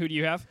 Ryan, who do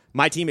you have?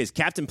 My team is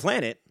Captain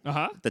Planet,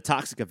 Uh-huh. the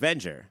Toxic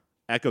Avenger,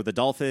 Echo the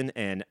Dolphin,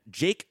 and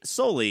Jake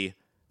Sully,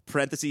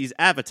 parentheses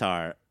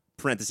Avatar,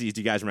 parentheses, do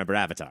you guys remember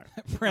Avatar?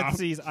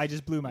 parentheses, I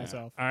just blew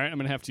myself. All right, I'm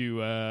gonna have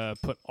to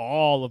put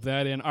all of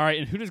that in. All right,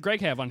 and who does Greg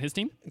have on his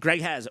team?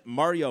 Greg has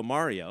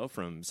Mario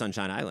from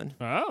Sunshine Island,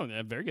 Oh,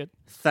 yeah, very good.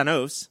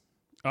 Thanos,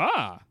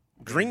 Ah,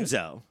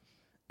 Grimzo,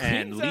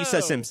 and Grimzo.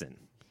 Lisa Simpson.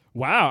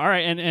 wow. All right,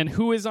 and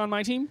who is on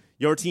my team?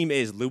 Your team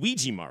is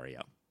Luigi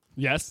Mario,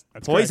 Yes,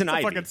 that's Poison It's a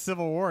Ivy, fucking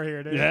civil war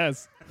here, dude.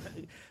 Yes.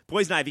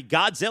 Poison Ivy,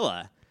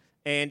 Godzilla,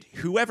 and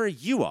whoever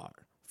you are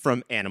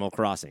from Animal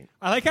Crossing.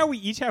 I like how we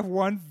each have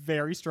one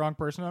very strong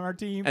person on our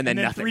team, And then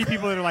nothing. 3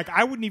 people that are like,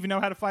 I wouldn't even know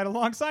how to fight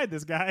alongside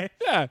this guy.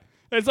 Yeah,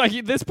 it's like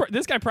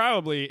this guy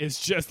probably is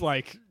just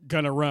like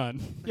gonna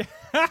run.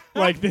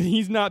 Like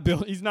he's not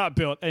built. He's not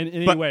built in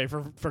any But- way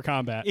for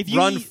combat. If you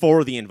Run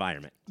for the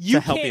environment, you to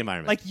help the can't-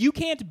 environment. Like you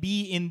can't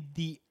be in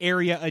the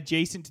area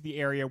adjacent to the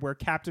area where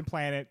Captain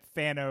Planet,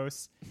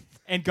 Thanos,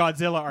 and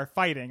Godzilla are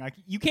fighting. Like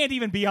you can't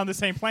even be on the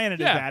same planet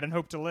Yeah. as that and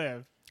hope to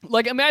live.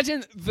 Like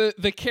imagine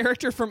the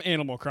character from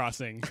Animal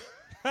Crossing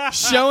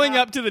showing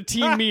up to the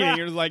team meeting and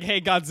is like, "Hey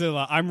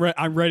Godzilla,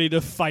 I'm ready to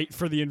fight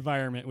for the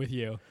environment with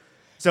you."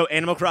 So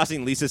Animal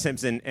Crossing, Lisa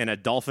Simpson, and a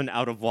dolphin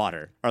out of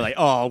water are like,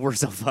 oh, we're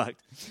so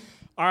fucked.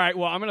 All right,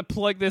 well I'm gonna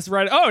plug this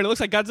right. Oh, it looks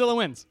like Godzilla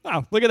wins.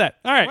 Wow, look at that.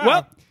 All right, Wow.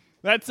 well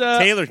That's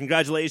Taylor,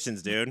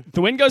 congratulations, dude.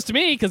 the win goes to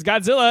me because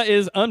Godzilla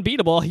is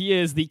unbeatable. He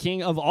is the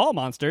king of all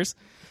monsters.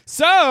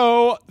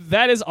 So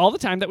that is all the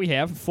time that we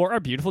have for our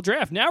beautiful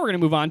draft. Now we're going to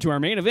move on to our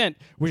main event,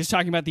 which is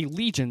talking about the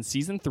Legion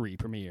Season 3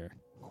 premiere.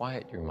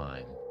 Quiet your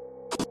mind.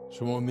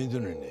 شما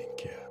میدونین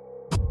که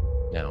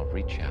Now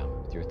reach out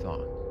with your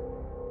thought.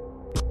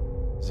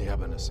 Sie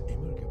haben es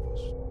immer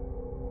gewusst.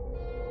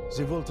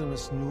 Sie wollten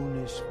es nur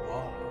nicht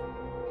wahr.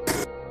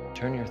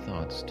 Turn your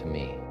thoughts to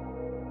me.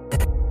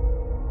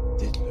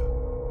 Diddler.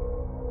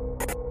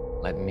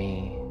 Let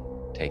me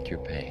take your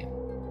pain.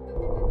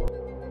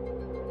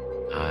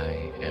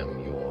 I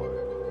am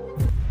your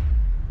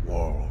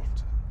World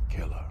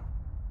Killer.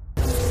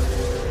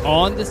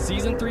 On the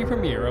Season 3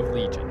 premiere of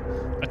Legion,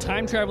 a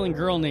time-traveling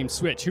girl named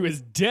Switch, who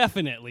is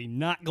definitely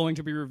not going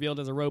to be revealed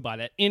as a robot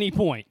at any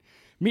point,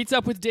 meets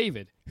up with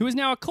David, who is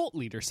now a cult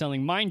leader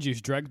selling mind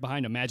juice drugs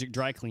behind a magic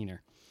dry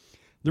cleaner.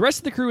 The rest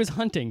of the crew is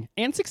hunting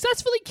and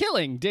successfully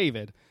killing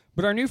David,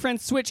 but our new friend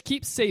Switch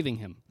keeps saving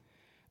him.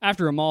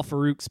 After Amal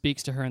Farouk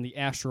speaks to her in the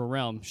astral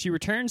realm, she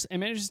returns and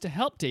manages to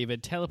help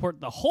David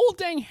teleport the whole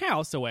dang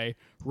house away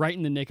right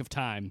in the nick of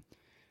time.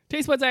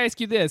 Taste Buds, I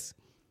ask you this.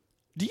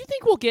 Do you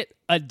think we'll get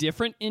a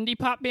different indie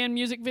pop band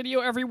music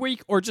video every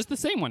week or just the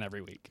same one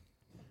every week?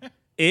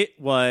 It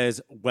was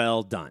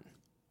well done.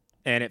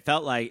 And it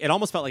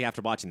almost felt like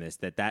after watching this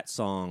that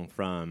song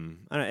from,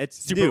 I don't know,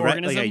 it's new,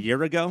 right? Like a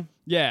year ago?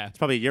 Yeah. It's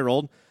probably a year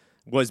old,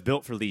 was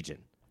built for Legion.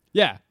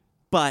 Yeah.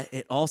 But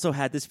it also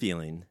had this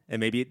feeling, and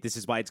maybe this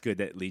is why it's good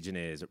that Legion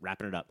is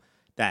wrapping it up,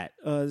 that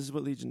this is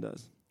what Legion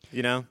does.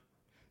 You know?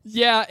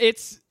 Yeah,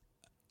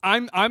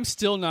 I'm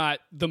still not,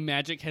 the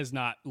magic has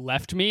not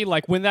left me.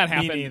 Like when that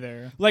happened. Me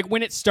neither. Like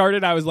when it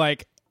started, I was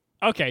like,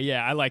 okay,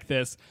 yeah, I like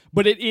this.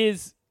 But it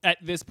is, at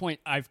this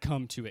point, I've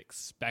come to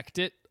expect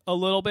it a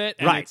little bit.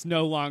 And Right. It's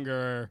no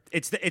longer.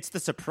 It's the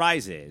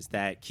surprises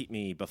that keep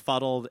me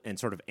befuddled and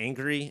sort of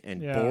angry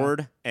and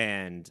bored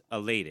and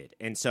elated.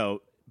 And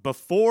so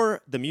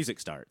before the music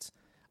starts,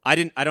 I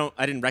didn't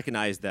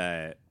recognize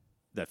the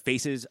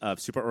faces of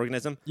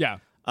Superorganism. Yeah.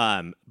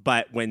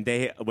 But when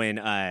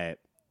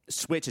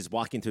Switch is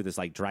walking through this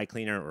like dry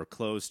cleaner or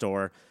clothes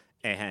store,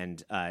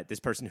 and this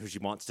person who she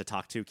wants to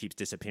talk to keeps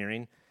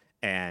disappearing,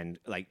 and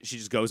like she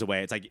just goes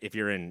away. It's like if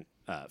you're in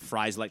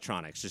Fry's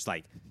Electronics, just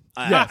like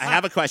Yes. I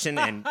have a question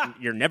and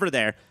you're never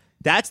there.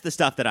 That's the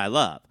stuff that I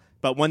love.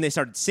 But when they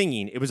started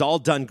singing, it was all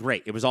done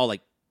great. It was all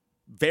like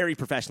very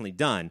professionally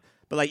done.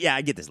 But like, yeah,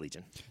 I get this,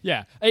 Legion.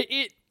 Yeah.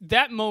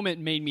 That moment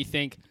made me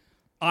think,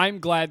 I'm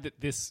glad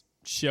that this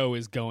show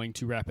is going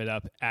to wrap it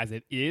up as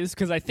it is,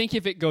 because I think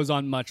if it goes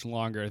on much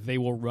longer, they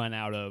will run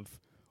out of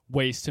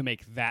ways to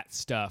make that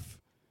stuff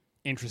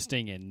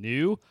interesting and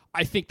new.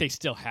 I think they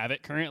still have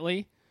it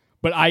currently,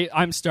 but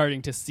I'm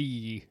starting to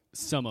see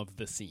some of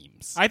the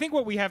seams. I think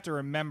what we have to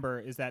remember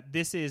is that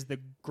this is the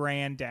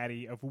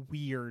granddaddy of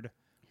weird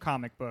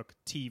comic book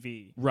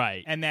TV.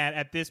 Right. And that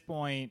at this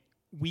point,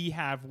 we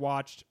have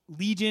watched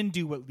Legion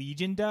do what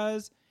Legion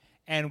does,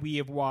 and we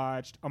have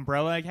watched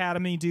Umbrella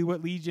Academy do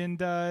what Legion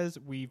does.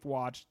 We've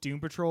watched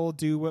Doom Patrol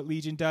do what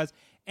Legion does.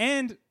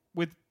 And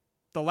with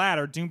the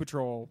latter, Doom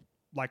Patrol,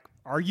 like,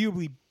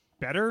 arguably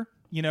better,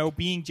 you know,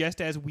 being just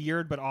as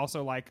weird, but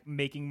also, like,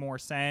 making more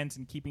sense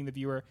and keeping the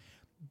viewer.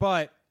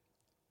 But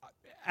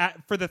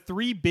for the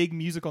three big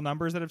musical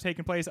numbers that have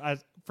taken place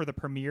for the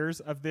premieres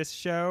of this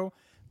show,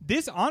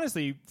 this,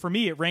 honestly, for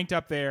me, it ranked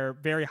up there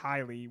very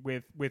highly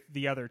with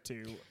the other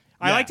two.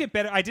 I liked it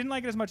better. I didn't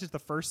like it as much as the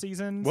first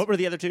season. What were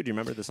the other two? Do you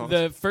remember the songs?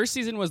 The first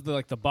season was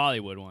the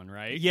Bollywood one,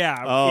 right?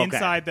 Yeah, Oh, okay.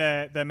 inside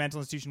the mental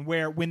institution,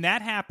 where when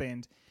that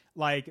happened,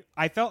 like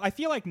I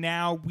feel like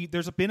now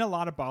there's been a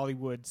lot of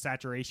Bollywood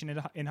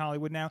saturation in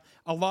Hollywood now.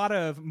 A lot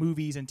of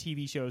movies and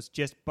TV shows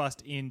just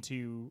bust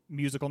into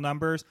musical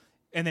numbers,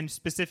 and then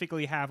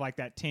specifically have like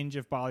that tinge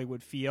of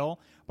Bollywood feel.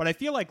 But I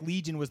feel like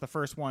Legion was the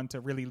first one to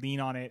really lean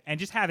on it and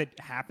just have it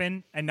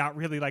happen and not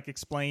really like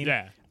explain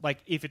like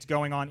if it's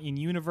going on in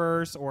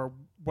universe or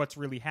what's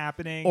really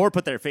happening. Or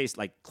put their face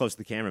like close to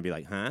the camera and be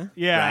like, huh?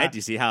 Yeah. Right? Do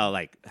you see how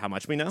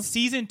much we know?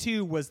 Season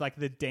 2 was like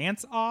the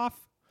dance off.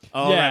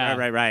 Oh, Yeah.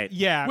 right.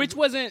 Yeah. Which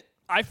wasn't.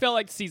 I felt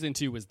like season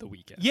 2 was the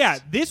weakest. Yeah,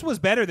 this was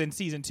better than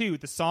season 2.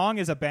 The song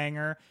is a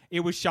banger. It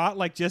was shot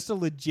like just a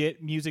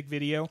legit music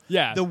video.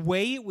 Yeah. The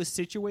way it was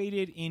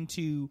situated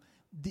into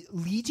the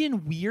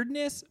Legion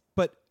weirdness,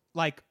 but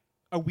like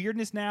a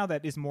weirdness now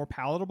that is more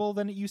palatable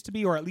than it used to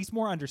be, or at least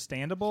more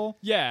understandable.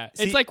 Yeah.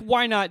 See- It's like,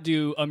 why not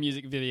do a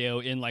music video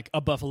in like a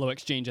Buffalo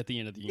Exchange at the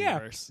end of the Yeah.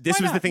 universe? This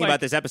Why was the not? thing Like- about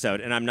this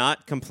episode, and I'm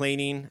not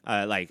complaining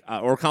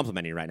or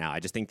complimenting right now. I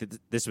just think that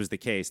this was the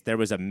case. There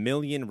was a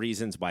million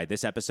reasons why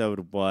this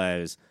episode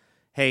was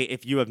hey,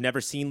 if you have never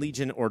seen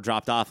Legion or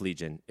dropped off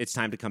Legion, it's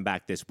time to come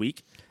back this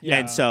week. Yeah.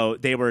 And so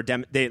they were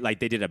they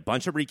did a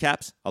bunch of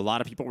recaps. A lot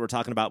of people were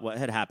talking about what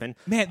had happened.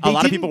 Man, a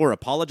lot of people were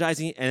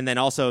apologizing, and then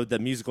also the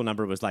musical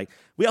number was like,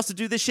 we also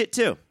do this shit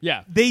too.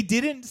 Yeah. They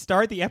didn't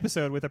start the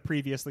episode with a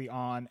previously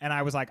on, and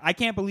I was like, I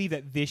can't believe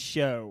that this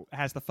show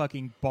has the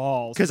fucking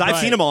balls. Because I've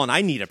seen them all, and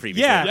I need a preview.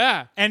 Yeah.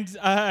 Yeah. And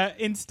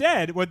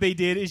instead, what they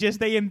did is just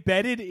they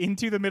embedded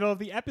into the middle of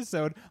the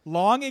episode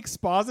long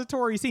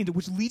expository scenes,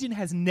 which Legion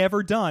has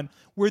never done,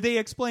 where they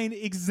explain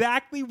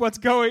exactly what's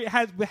happened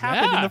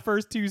in Yeah. the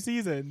first 2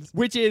 seasons.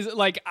 Which is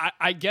like,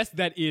 I guess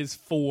that is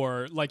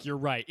for, like, you're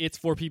right. It's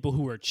for people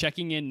who are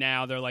checking in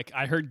now. They're like,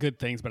 I heard good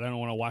things, but I don't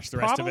want to watch the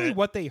rest of Probably it.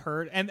 what they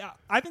heard, and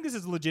I think this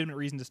is a legitimate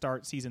reason to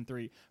start season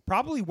 3.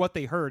 Probably what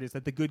they heard is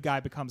that the good guy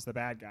becomes the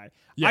bad guy. I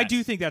Yes.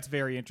 do think that's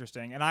very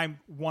interesting, and I'm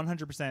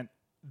 100%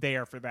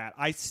 there for that.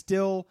 I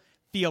still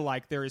feel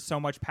like there is so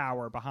much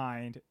power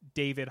behind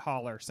David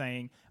Haller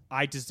saying,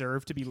 I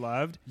deserve to be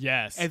loved.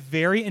 Yes. A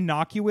very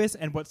innocuous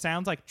and what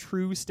sounds like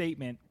true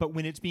statement, but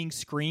when it's being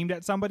screamed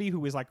at somebody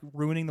who is like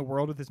ruining the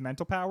world with his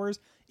mental powers,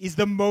 is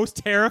the most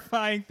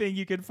terrifying thing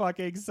you could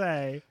fucking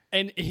say.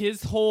 And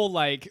his whole,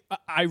 like,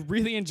 I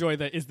really enjoy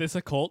that. Is this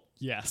a cult?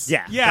 Yes.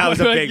 Yeah, Yeah. that was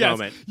a big Yes.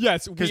 moment.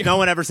 Yes. Because no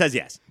one ever says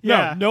yes.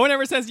 Yeah. No one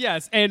ever says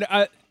yes. And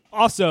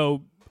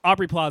also,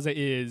 Aubrey Plaza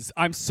is,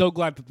 I'm so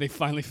glad that they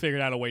finally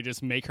figured out a way to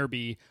just make her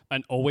be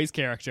an always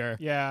character.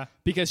 Yeah.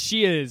 Because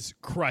she is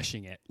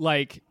crushing it.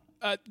 Like,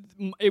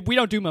 we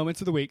don't do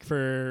moments of the week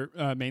for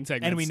main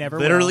segments. And we never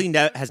Literally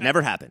will. has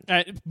never happened.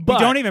 But We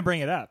don't even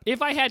bring it up.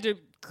 if I had to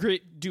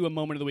do a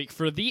moment of the week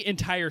for the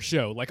entire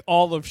show, like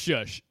all of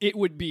Shush, it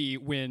would be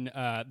when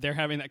they're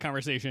having that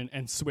conversation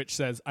and Switch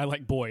says, I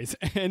like boys.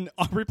 And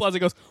Aubrey Plaza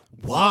goes,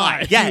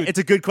 why? Yeah, it's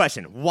a good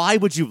question. Why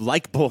would you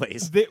like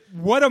boys?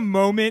 What a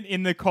moment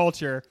in the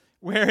culture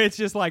where it's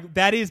just like,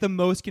 that is the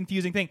most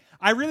confusing thing.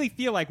 I really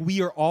feel like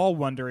we are all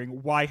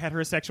wondering why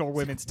heterosexual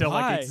women still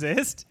Why?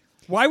 exist.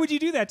 Why would you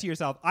do that to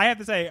yourself? I have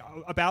to say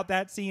about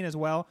that scene as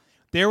well,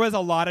 there was a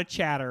lot of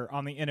chatter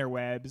on the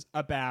interwebs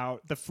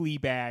about the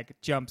Fleabag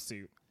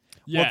jumpsuit. Well,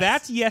 Yes.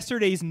 that's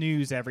yesterday's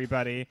news,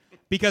 everybody,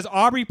 because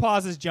Aubrey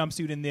Plaza's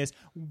jumpsuit in this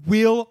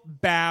will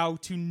bow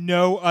to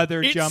no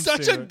other It's jumpsuit.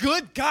 such a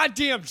good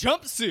goddamn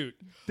jumpsuit.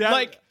 That-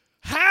 like,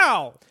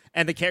 how?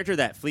 And the character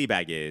that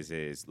Fleabag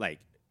is like,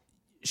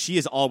 she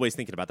is always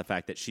thinking about the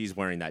fact that she's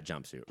wearing that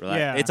jumpsuit. Like,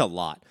 Yeah. it's a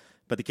lot.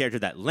 But the character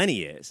that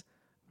Lenny is,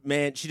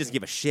 man, she doesn't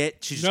give a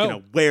shit. She's just No.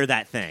 going to wear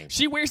that thing.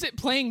 She wears it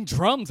playing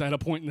drums at a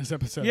point in this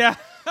episode. Yeah.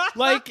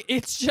 Like,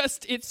 it's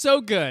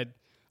so good.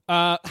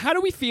 How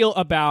do we feel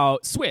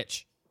about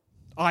Switch?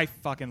 I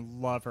fucking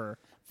love her.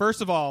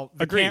 First of all,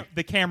 Agreed.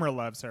 the camera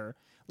loves her.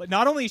 Like,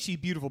 not only is she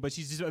beautiful, but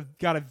she's just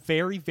got a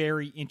very,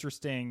 very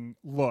interesting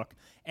look.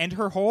 And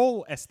her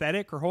whole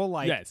aesthetic, her whole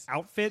like Yes.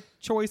 outfit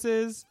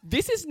choices.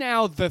 This is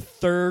now the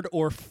 3rd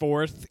or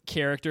 4th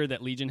character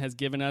that Legion has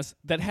given us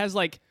that has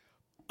like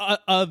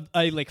a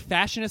like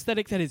fashion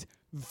aesthetic that is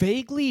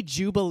vaguely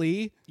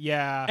Jubilee.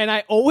 Yeah. And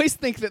I always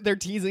think that they're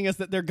teasing us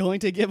that they're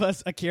going to give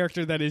us a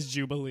character that is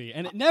Jubilee,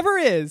 and it never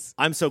is.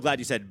 I'm so glad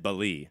you said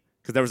Bali,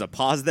 because there was a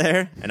pause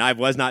there, and I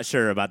was not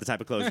sure about the type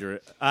of clothes you're.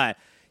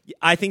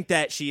 I think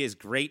that she is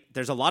great.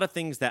 There's a lot of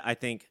things that I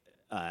think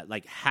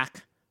like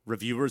hack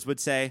reviewers would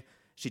say.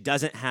 She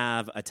doesn't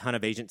have a ton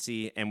of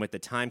agency, and with the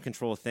time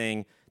control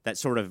thing, that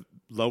sort of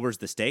lowers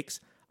the stakes.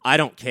 I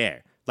don't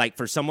care. Like,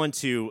 for someone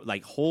to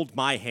like hold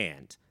my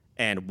hand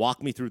and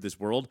walk me through this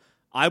world,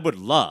 I would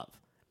love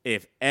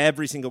if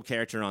every single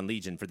character on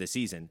Legion for this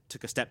season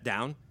took a step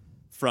down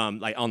from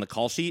like on the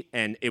call sheet,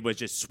 and it was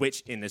just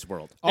Switch in this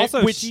world.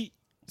 Also, which- she.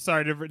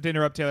 Sorry to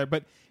interrupt, Taylor,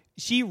 but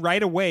she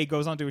right away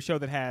goes on to a show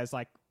that has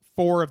like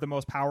 4 of the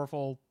most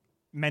powerful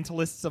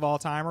mentalists of all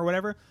time or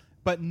whatever,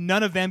 but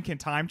none of them can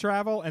time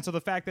travel. And so the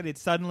fact that it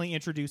suddenly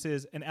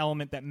introduces an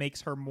element that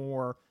makes her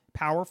more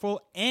powerful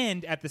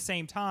and at the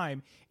same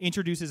time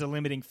introduces a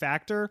limiting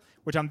factor,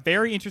 which I'm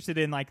very interested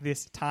in, like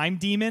this time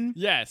demon.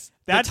 Yes,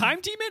 That's- the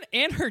time demon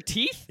and her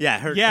teeth. Yeah,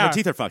 her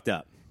teeth are fucked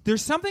up.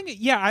 There's something,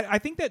 I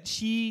think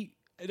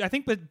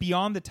that but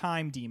beyond the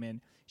time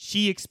demon,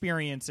 she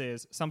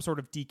experiences some sort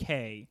of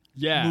decay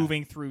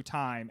moving through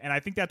time. And I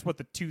think that's what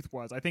the tooth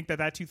was. I think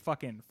that tooth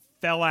fucking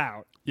fell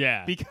out.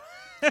 Yeah. Because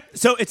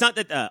So it's not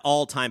that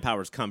all time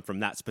powers come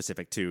from that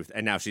specific tooth,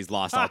 and now she's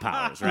lost all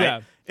powers, right?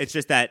 Yeah. It's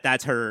just that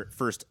that's her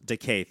first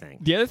decay thing.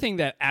 The other thing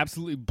that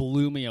absolutely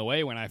blew me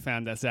away when I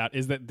found this out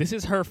is that this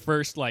is her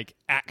first like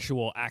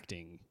actual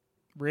acting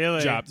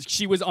really, job.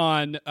 She was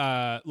on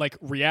like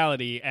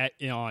reality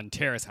on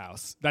Terrace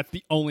House. That's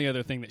the only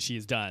other thing that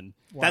she's done.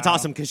 That's Wow.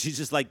 awesome, because she's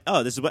just like,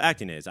 oh, this is what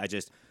acting is.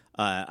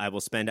 I will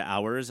spend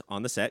hours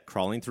on the set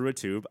crawling through a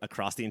tube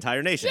across the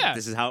entire nation. Yeah.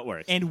 This is how it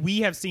works. And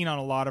we have seen on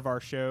a lot of our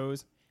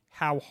shows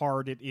how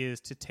hard it is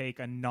to take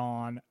a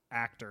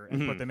non-actor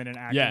and put them in an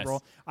acting Yes.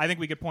 role. I think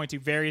we could point to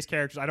various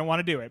characters. I don't want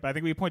to do it, but I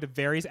think we could point to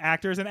various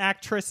actors and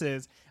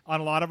actresses on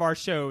a lot of our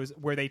shows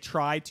where they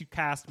try to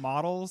cast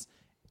models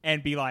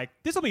and be like,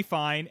 this will be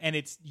fine, and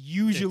it's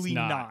usually It's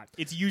not. not.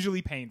 It's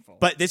usually painful.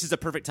 But this is a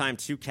perfect time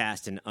to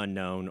cast an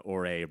unknown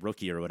or a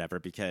rookie or whatever,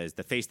 because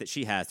the face that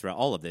she has throughout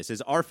all of this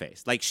is our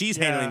face. Like, she's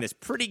Yeah. handling this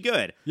pretty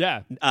good.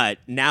 Yeah.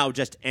 Now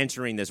just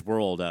entering this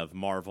world of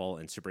Marvel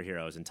and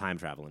superheroes and time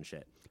travel and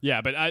shit.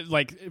 Yeah, but I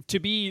like to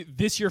be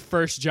this your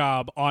first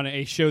job on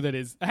a show that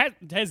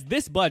has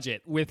this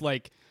budget with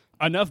like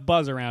enough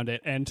buzz around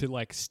it and to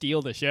like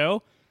steal the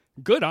show.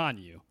 Good on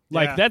you.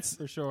 Like Yeah, that's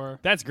for sure.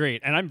 That's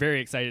great, and I'm very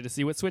excited to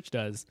see what Switch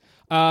does.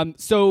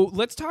 So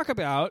let's talk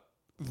about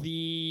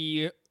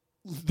the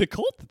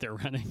cult that they're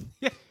running.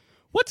 Yeah.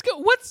 What's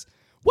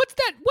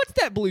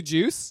that blue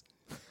juice?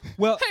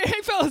 Well,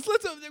 Hey fellas,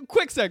 let's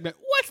quick segment.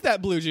 What's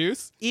that blue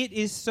juice? it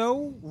is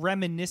so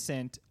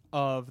reminiscent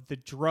of the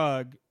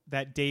drug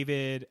that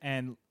David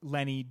and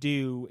Lenny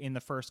do in the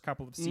first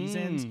couple of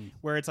seasons,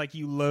 where it's like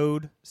you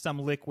load some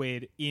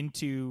liquid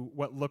into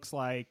what looks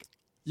like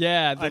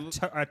Yeah,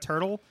 a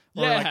turtle.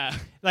 Or Yeah.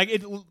 like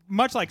it,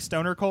 much like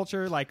stoner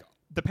culture, like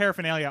the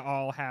paraphernalia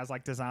all has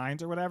like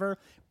designs or whatever.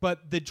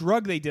 But the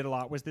drug they did a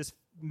lot was this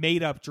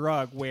made up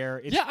drug where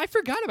it I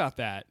forgot about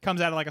that.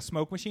 comes out of like a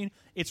smoke machine.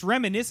 It's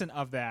reminiscent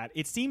of that.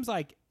 It seems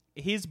like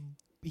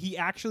he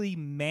actually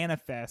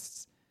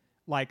manifests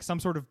like some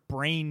sort of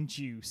brain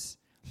juice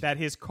that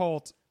his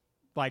cult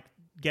like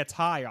gets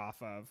high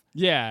off of.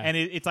 Yeah, And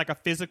it's like a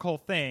physical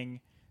thing.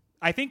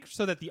 I think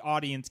so that the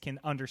audience can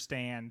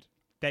understand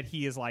that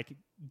he is like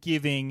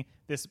giving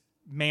this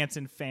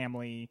Manson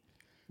family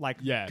like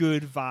Yeah.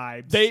 good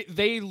vibes.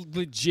 They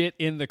legit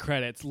in the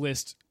credits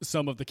list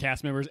some of the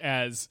cast members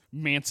as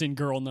Manson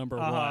girl number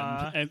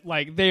one, and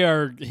like they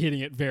are hitting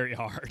it very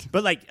hard.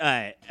 But like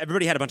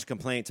everybody had a bunch of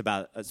complaints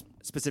about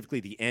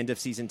specifically the end of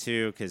season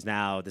 2, because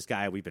now this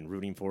guy we've been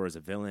rooting for is a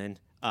villain.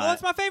 Oh,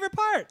 that's my favorite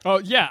part. Oh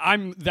yeah,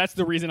 that's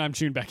the reason I'm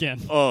tuned back in.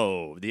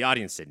 Oh, the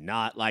audience did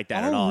not like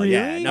that at Oh, all.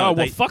 Yeah, really? no,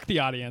 well, they- fuck the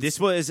audience. this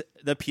was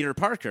the Peter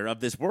Parker of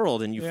this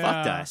world, and you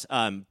fucked Yeah. us.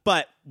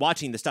 But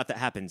watching the stuff that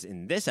happens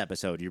in this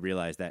episode, you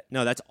realize that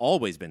no, that's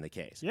always been the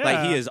case. Yeah.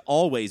 Like, he has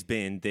always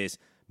been this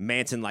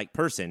Manson-like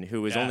person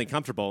who is Yeah. only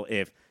comfortable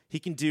if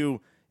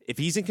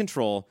he's in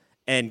control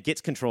and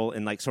gets control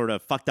in like sort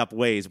of fucked up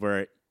ways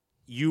where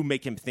you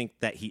make him think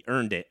that he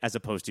earned it, as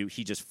opposed to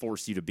he just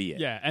forced you to be it.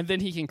 Yeah, and then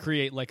he can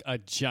create like a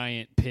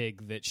giant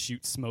pig that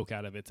shoots smoke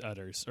out of its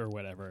udders or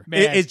whatever.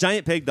 Man, Is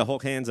Giant Pig the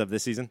Hulk hands of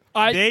this season?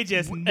 they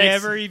just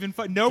never even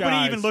nobody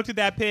Guys. even looked at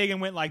that pig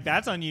and went like,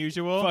 that's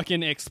unusual.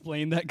 fucking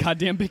explain that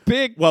goddamn big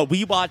pig. Well,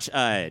 we watch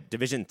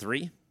Division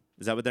 3.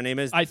 Is that what their name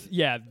is?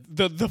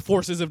 The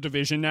forces of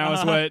division now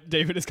is what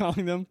David is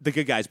calling them. The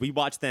good guys. We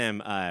watched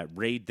them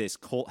raid this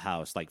cult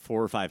house like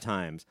 4 or 5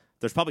 times.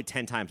 There's probably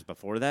 10 times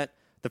before that.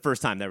 The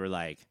first time they were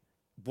like,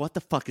 what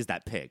the fuck is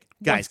that pig?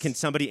 Guys, can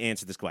somebody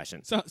answer this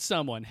question? So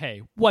someone,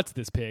 hey, what's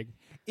this pig?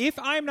 If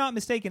I'm not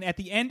mistaken, at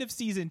the end of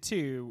season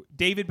 2,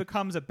 David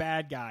becomes a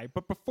bad guy,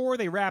 but before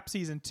they wrap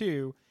season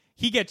 2,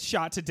 he gets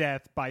shot to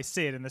death by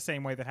Sid in the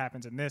same way that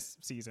happens in this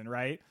season,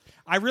 right?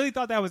 I really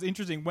thought that was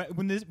interesting.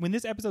 When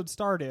this episode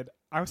started,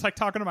 I was like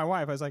talking to my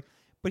wife. I was like,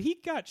 but he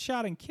got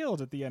shot and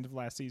killed at the end of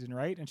last season,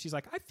 right? And she's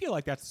like, I feel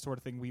like that's the sort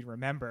of thing we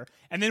remember.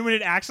 And then when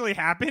it actually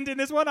happened in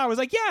this one, I was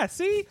like, yeah,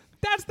 see?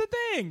 That's the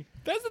thing.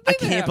 That's the I thing. that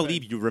can't happened.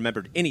 believe you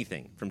remembered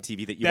anything from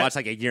TV that you That- watched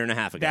like a year and a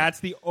half ago. That's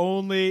the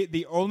only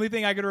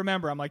thing I could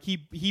remember. I'm like, he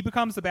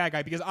becomes the bad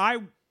guy, because I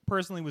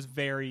personally was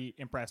very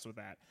impressed with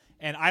that.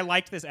 And I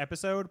liked this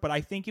episode, but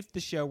I think if the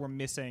show were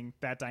missing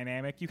that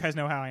dynamic, you guys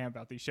know how I am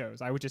about these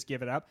shows, I would just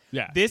give it up.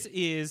 Yeah. This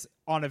is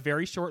on a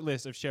very short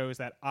list of shows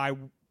that I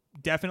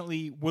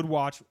definitely would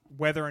watch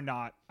whether or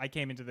not I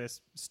came into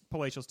this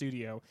palatial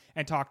studio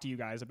and talked to you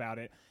guys about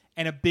it.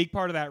 And a big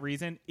part of that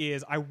reason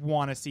is I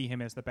want to see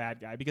him as the bad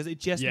guy, because it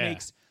just Yeah.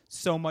 makes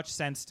so much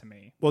sense to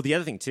me. Well, the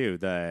other thing, too,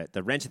 the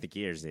wrench in the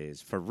gears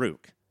is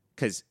Farouk.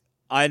 Because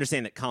I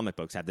understand that comic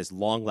books have this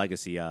long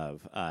legacy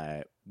of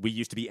we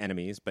used to be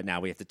enemies, but now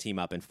we have to team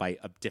up and fight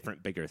a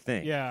different, bigger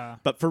thing. Yeah.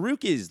 But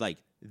Farouk is like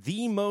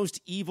the most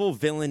evil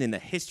villain in the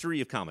history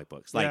of comic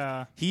books. Like,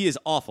 Yeah. he is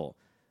awful.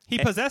 He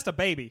possessed a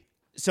baby.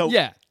 So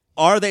Yeah.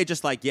 are they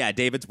just like, yeah,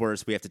 David's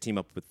worse, we have to team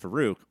up with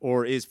Farouk?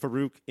 Or is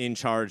Farouk in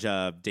charge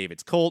of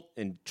David's cult,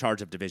 in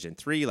charge of Division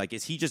 3? Like,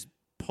 is he just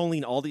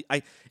pulling all the...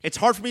 It's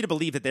hard for me to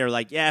believe that they're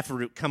like, yeah,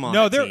 Farouk, come on,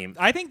 No, the they're. team.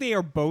 I think they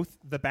are both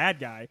the bad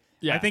guy.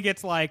 Yeah. I think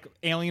it's like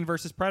Alien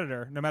versus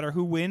Predator. No matter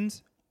who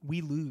wins,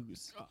 we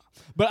lose.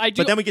 But I do.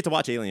 But then we get to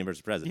watch Alien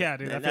versus President. Yeah,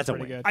 dude, And that that's feels a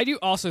pretty win. good. I do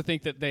also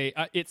think that they.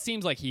 It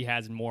seems like he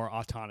has more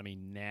autonomy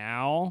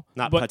now.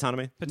 Not but,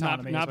 autonomy?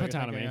 Patanomy Not is what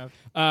you're autonomy.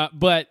 thinking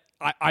But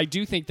I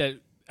do think that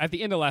at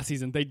the end of last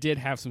season, they did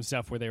have some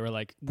stuff where they were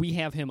like, we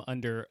have him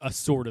under a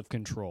sort of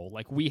control.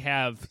 Like, we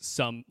have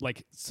some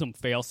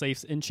fail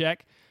safes in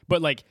check,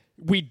 but like,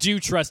 we do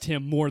trust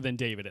him more than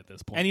David at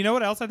this point. And you know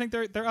what else I think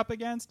they're up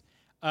against?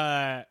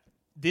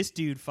 This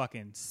dude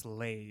fucking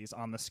slays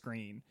on the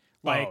screen.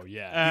 Like, Oh,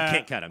 yeah. You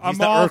can't cut him. He's I'm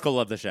the off-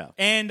 Urkel of the show.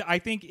 And I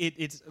think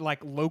it's like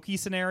Loki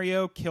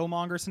scenario,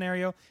 Killmonger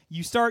scenario.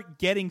 You start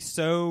getting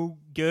so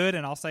good,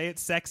 and I'll say it,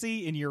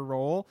 sexy in your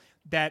role,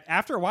 that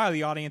after a while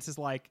the audience is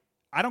like,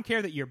 I don't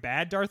care that you're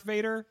bad, Darth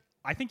Vader.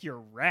 I think you're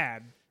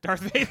rad,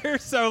 Darth Vader.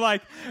 So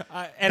like,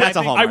 and That's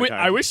a I think hallmark.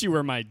 I wish you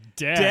were my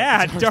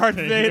dad. Darth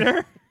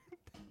Vader.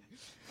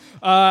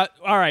 All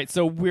right,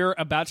 so we're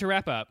about to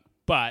wrap up,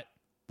 but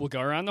we'll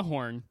go around the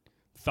horn.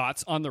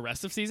 Thoughts on the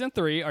rest of season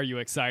 3? Are you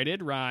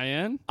excited,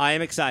 Ryan? I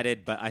am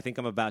excited, but I think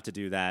I'm about to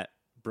do that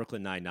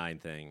Brooklyn Nine-Nine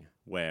thing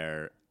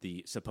where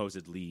the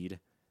supposed lead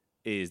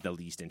is the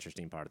least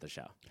interesting part of the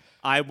show.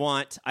 I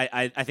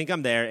think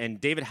I'm there, and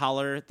David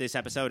Haller this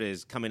episode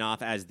is coming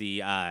off as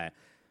the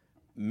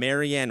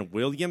Marianne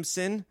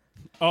Williamson.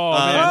 Oh,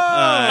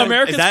 man.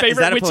 America's favorite is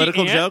that a witchy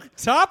political aunt? joke?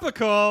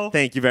 Topical.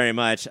 Thank you very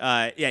much.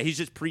 Yeah, he's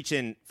just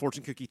preaching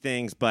fortune cookie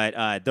things,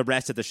 but the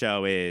rest of the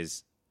show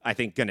is, I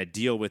think, going to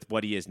deal with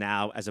what he is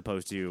now as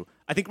opposed to,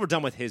 I think we're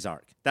done with his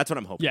arc. That's what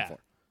I'm hoping Yeah. for.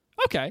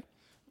 Okay.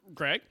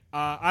 Greg?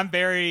 I'm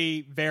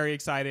very, very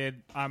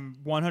excited. I'm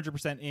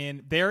 100%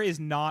 in. There is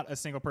not a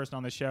single person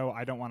on the show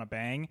I don't want to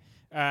bang.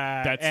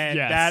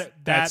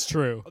 That's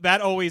true.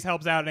 That always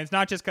helps out, and it's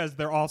not just because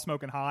they're all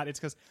smoking hot. It's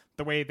because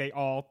the way they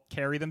all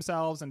carry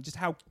themselves and just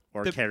how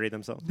Carry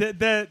themselves.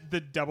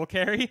 the double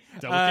carry,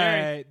 Double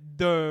carry.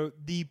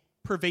 the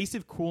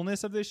pervasive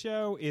coolness of this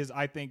show is,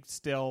 I think,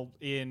 still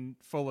in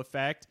full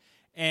effect,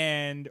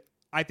 and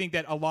I think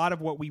that a lot of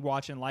what we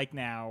watch and like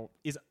now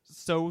is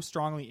so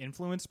strongly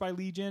influenced by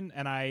Legion,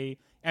 and I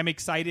am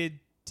excited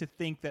to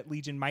think that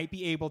Legion might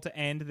be able to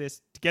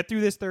get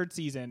through this 3rd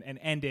season and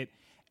end it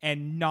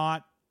and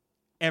not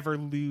ever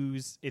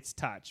lose its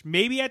touch.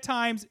 Maybe at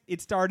times it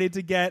started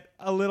to get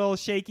a little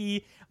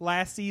shaky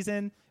last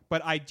season,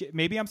 but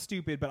maybe I'm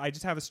stupid, but I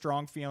just have a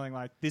strong feeling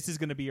like this is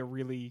going to be a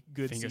really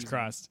good Fingers season.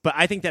 crossed. But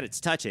I think that its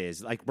touch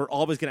is, like, we're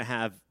always going to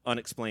have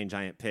unexplained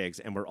giant pigs,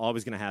 and we're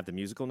always going to have the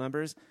musical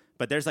numbers,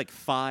 but there's like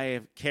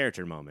 5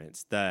 character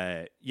moments.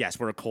 Yes,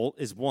 we're a cult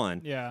is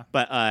one. Yeah.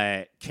 But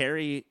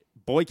Carrie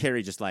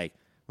just like,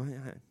 well, yeah,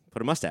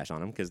 put a mustache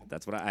on him because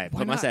that's what I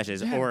put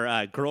mustaches. Yeah.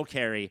 Or girl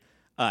Carrie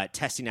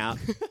testing out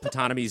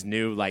Pataname's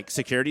new like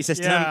security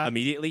system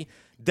immediately.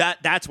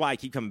 That's why I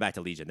keep coming back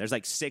to Legion. There's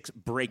like 6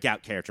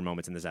 breakout character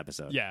moments in this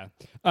episode. Yeah.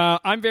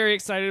 I'm very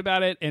excited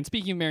about it. And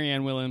speaking of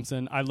Marianne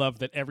Williamson, I love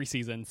that every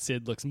season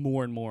Sid looks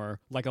more and more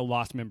like a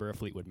lost member of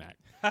Fleetwood Mac.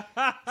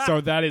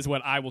 So that is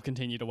what I will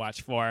continue to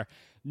watch for.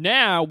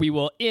 Now we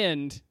will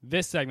end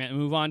this segment and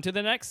move on to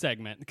the next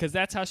segment because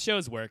that's how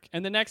shows work.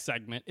 And the next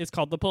segment is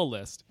called The Pull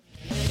List.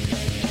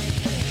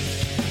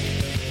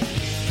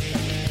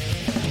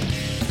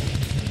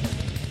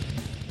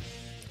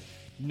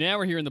 Now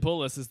we're here in the pull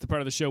list. This is the part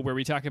of the show where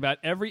we talk about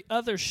every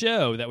other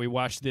show that we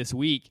watched this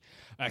week.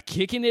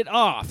 Kicking it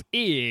off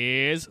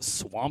is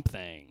Swamp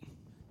Thing.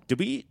 Did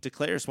we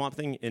declare Swamp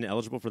Thing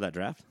ineligible for that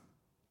draft?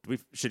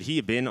 Should he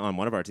have been on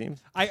one of our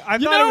teams? I thought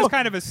it was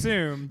kind of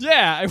assumed.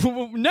 Yeah,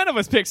 none of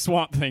us picked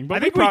Swamp Thing, but I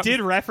think we did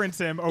reference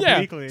him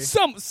obliquely.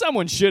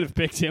 Someone should have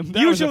picked him.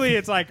 Usually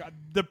it's like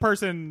the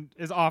person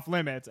is off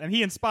limits, and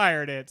he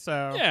inspired it,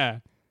 so... Yeah.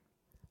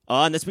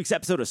 On this week's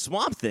episode of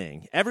Swamp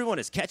Thing, everyone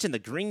is catching the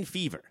green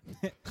fever.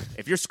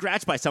 If you're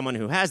scratched by someone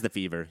who has the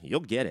fever, you'll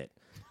get it.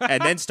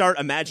 And then start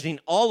imagining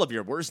all of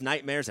your worst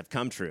nightmares have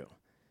come true.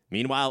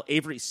 Meanwhile,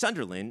 Avery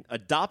Sunderland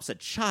adopts a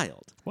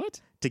child.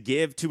 What? To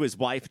give to his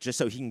wife just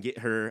so he can get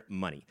her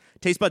money.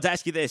 Taste Buds,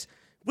 ask you this.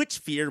 Which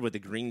fear would the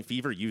green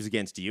fever use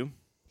against you?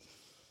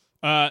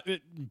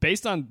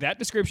 Based on that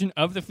description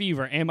of the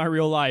fever and my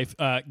real life,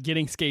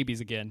 getting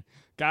scabies again.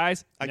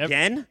 Guys.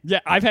 Again? Yeah,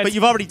 I've had... But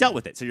you've already dealt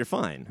with it, so you're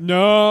fine.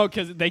 No,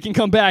 because they can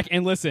come back.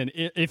 And listen,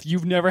 if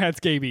you've never had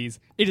scabies,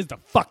 it is the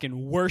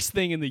fucking worst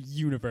thing in the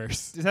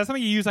universe. Is that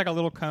something you use like a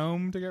little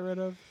comb to get rid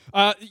of?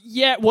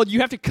 Yeah, well, you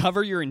have to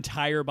cover your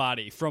entire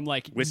body from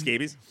like... With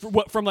scabies?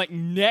 From like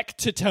neck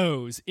to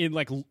toes in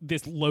like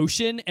this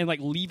lotion and like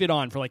leave it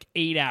on for like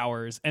 8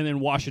 hours and then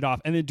wash it off.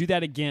 And then do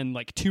that again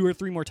like 2 or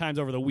 3 more times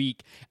over the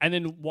week. And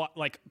then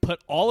like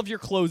put all of your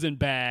clothes in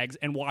bags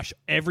and wash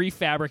every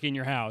fabric in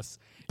your house.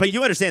 But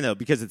you understand, though,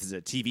 because it's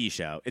a TV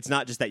show, it's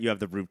not just that you have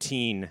the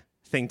routine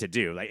thing to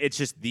do. Like, it's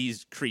just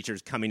these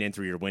creatures coming in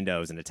through your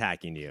windows and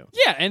attacking you.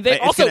 Yeah, and they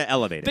it's also gonna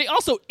elevate it. They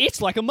also itch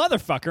like a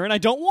motherfucker, and I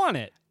don't want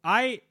it.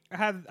 I've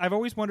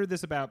always wondered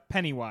this about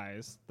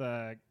Pennywise,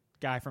 the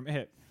guy from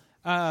It.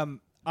 The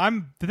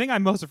thing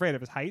I'm most afraid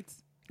of is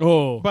heights.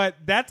 Oh, but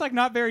that's like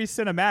not very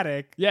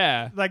cinematic.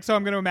 Yeah, like so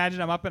I'm going to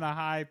imagine I'm up in a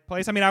high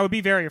place. I mean, I would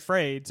be very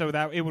afraid, so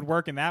that it would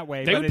work in that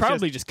way. They would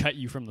probably just cut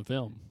you from the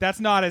film. That's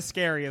not as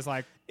scary as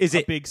like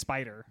a big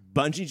spider.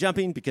 Bungee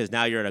jumping because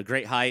now you're at a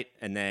great height,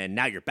 and then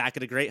now you're back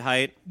at a great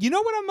height. You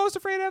know what I'm most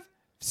afraid of?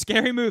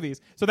 Scary movies.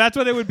 So that's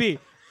what it would be.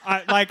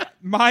 Like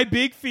my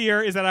big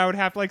fear is that I would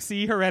have to like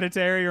see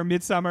Hereditary or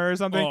Midsommar or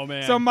something. Oh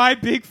man! So my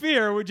big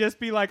fear would just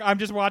be like I'm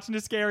just watching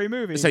a scary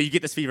movie. So you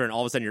get this fever, and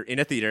all of a sudden you're in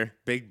a theater,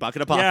 big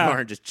bucket of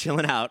popcorn, just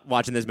chilling out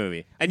watching this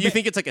movie, and you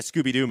think it's like a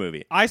Scooby-Doo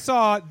movie. I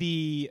saw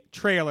the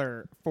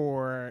trailer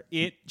for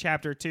It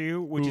Chapter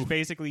 2, which is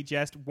basically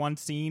just one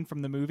scene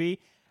from the movie.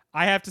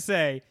 I have to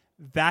say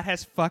that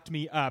has fucked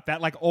me up.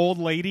 That like old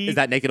lady. Is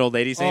that naked old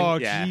lady scene? Oh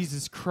yeah.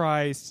 Jesus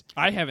Christ!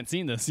 I haven't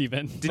seen this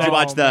even. Did you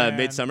watch the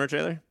Midsommar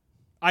trailer?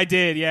 I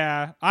did,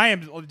 yeah. I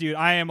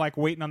am like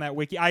waiting on that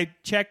wiki. I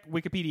check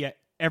Wikipedia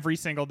every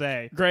single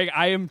day. Greg,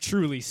 I am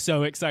truly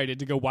so excited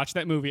to go watch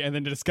that movie and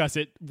then to discuss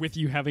it with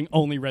you having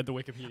only read the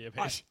Wikipedia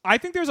page. I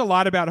think there's a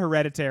lot about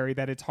Hereditary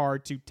that it's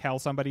hard to tell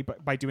somebody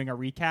by doing a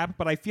recap,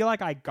 but I feel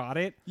like I got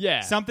it.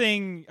 Yeah.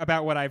 Something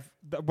about what I've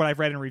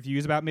read in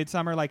reviews about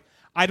Midsommar, like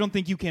I don't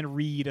think you can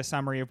read a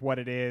summary of what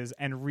it is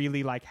and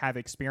really like have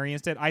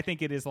experienced it. I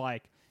think it is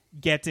like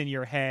gets in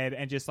your head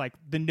and just like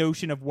the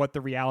notion of what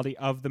the reality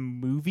of the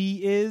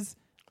movie is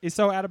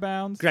so out of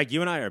bounds. Greg,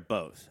 you and I are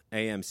both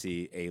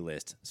AMC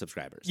A-list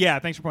subscribers. Yeah,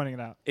 thanks for pointing it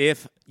out.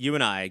 If you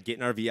and I get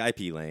in our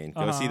VIP lane,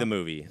 go see the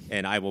movie,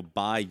 and I will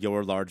buy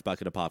your large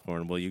bucket of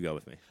popcorn, will you go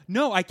with me?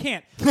 No, I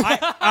can't.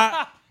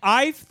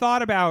 I've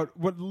thought about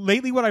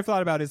what I've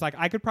thought about is like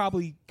I could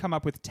probably come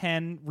up with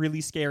 10 really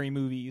scary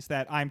movies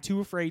that I'm too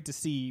afraid to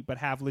see but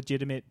have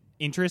legitimate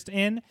interest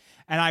in,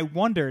 and I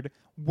wondered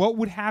what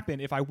would happen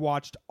if I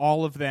watched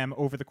all of them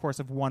over the course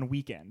of one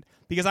weekend,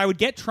 because I would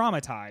get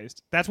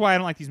traumatized. That's why I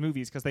don't like these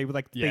movies, because they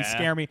would they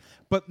scare me.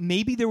 But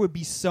maybe there would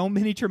be so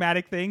many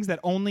traumatic things that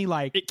only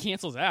like it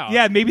cancels out.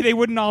 Yeah, maybe they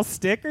wouldn't all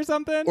stick or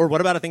something. Or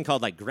what about a thing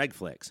called like Greg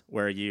Flicks,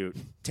 where you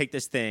take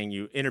this thing,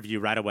 you interview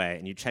right away,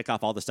 and you check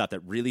off all the stuff that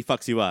really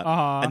fucks you up,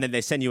 and then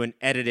they send you an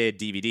edited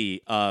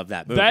DVD of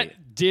that movie.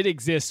 That did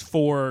exist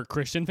for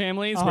Christian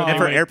families. Where they and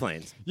for would-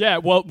 airplanes. Yeah,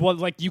 well,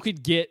 like you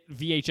could get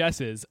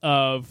VHSs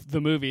of the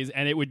movies,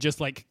 and it would just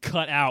like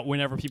cut out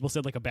whenever people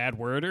said like a bad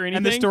word or anything.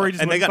 And the story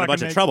just And they wouldn't got in a bunch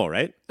fucking of make- trouble,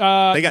 right?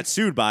 They got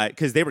sued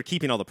because they were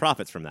keeping all the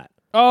profits from that.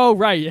 Oh,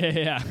 right,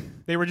 yeah.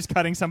 They were just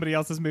cutting somebody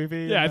else's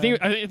movie. Yeah, I and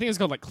think it's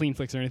called like Clean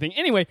Flicks or anything.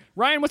 Anyway,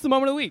 Ryan, what's the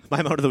moment of the week? My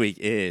moment of the week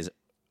is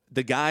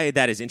the guy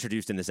that is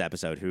introduced in this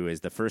episode who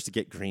is the first to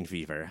get green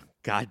fever.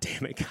 God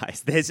damn it,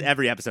 guys.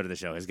 Every episode of the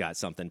show has got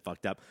something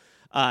fucked up.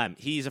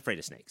 He's afraid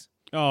of snakes.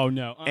 Oh,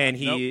 no. And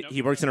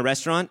he works in a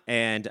restaurant,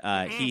 and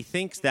he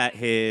thinks that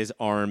his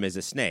arm is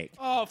a snake.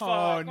 Oh, fuck.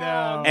 Oh,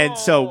 no. And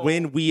so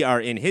when we are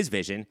in his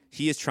vision,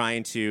 he is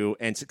trying to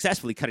and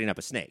successfully cutting up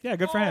a snake. Yeah,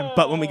 good for him.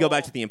 But when we go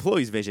back to the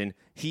employee's vision,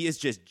 he is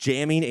just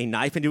jamming a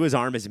knife into his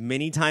arm as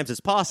many times as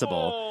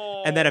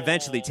possible, and then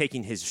eventually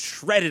taking his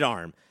shredded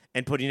arm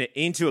and putting it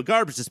into a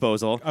garbage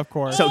disposal. Of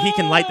course. So he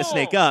can light the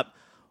snake up.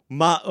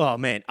 Oh,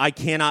 man, I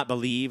cannot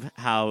believe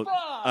how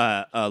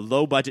a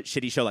low-budget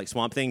shitty show like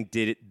Swamp Thing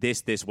did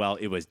this well.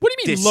 It was What do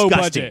you mean disgusting.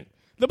 low budget?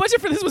 The budget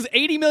for this was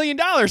 $80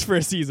 million for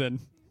a season.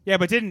 Yeah,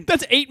 but didn't.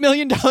 That's $8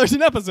 million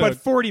an episode. But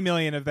 $40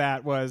 million of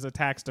that was a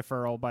tax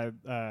deferral by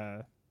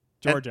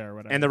Georgia or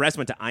whatever. And the rest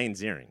went to Ian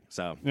Ziering.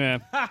 So yeah.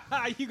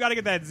 You got to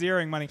get that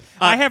zeroing money.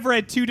 I have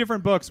read 2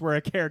 different books where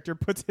a character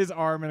puts his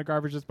arm in a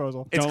garbage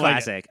disposal. it's Don't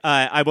like classic.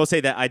 I will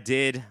say that I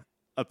did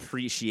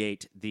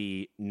appreciate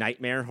the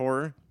nightmare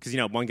horror because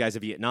one guy's a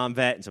Vietnam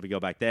vet, and so we go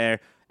back there.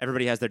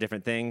 Everybody has their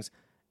different things.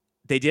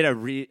 They did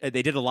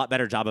a lot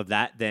better job of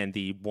that than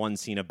the one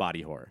scene of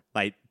body horror.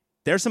 Like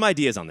there's some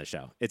ideas on this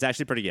show. It's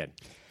actually pretty good.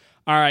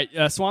 All right,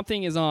 Swamp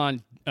Thing is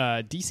on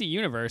DC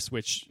Universe,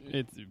 which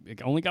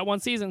it only got one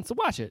season, so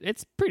watch it.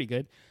 It's pretty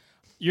good.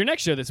 Your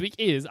next show this week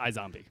is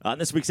iZombie. On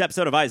this week's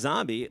episode of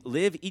iZombie,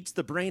 Liv eats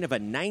the brain of a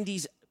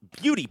 90s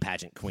beauty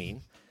pageant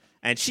queen,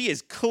 and she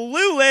is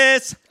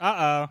clueless.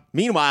 Uh-oh.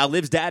 Meanwhile,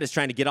 Liv's dad is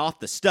trying to get off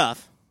the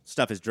stuff.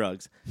 Stuff is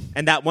drugs.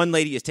 And that one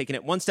lady is taking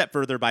it one step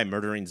further by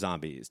murdering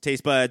zombies.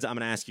 Taste buds, I'm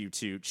going to ask you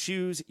to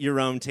choose your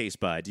own taste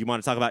bud. Do you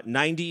want to talk about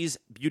 90s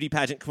beauty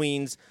pageant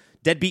queens,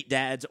 deadbeat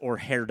dads, or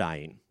hair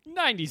dyeing?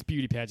 90s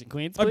beauty pageant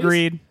queens, please.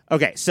 Agreed.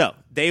 Okay, so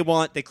they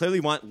clearly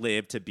want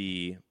Liv to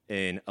be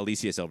in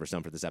Alicia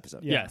Silverstone for this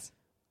episode. Yes.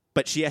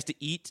 But she has to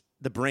eat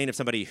the brain of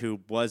somebody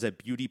who was a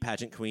beauty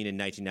pageant queen in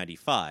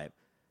 1995.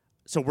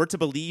 So we're to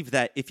believe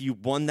that if you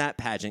won that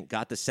pageant,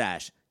 got the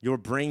sash, your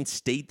brain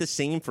stayed the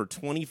same for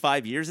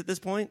 25 years at this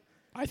point?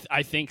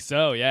 I think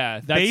so,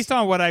 yeah. Based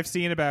on what I've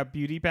seen about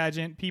beauty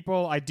pageant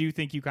people, I do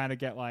think you kind of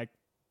get like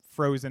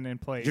frozen in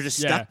place. You're just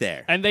yeah. stuck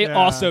there. And they Yeah.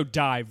 also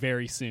die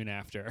very soon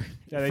after,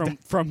 Yeah, they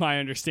from my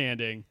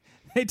understanding.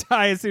 They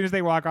die as soon as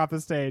they walk off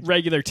the stage.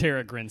 Regular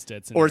Tara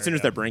Grinstedts. Or as soon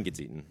as their brain gets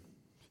eaten.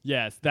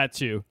 Yes, that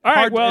too. All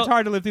right, It's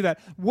hard to live through that.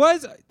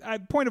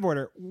 Point of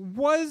order,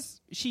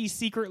 was she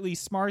secretly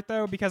smart,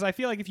 though? Because I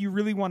feel like if you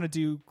really want to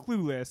do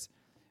Clueless,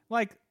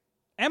 like,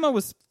 Emma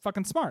was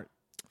fucking smart.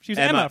 She was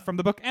Emma from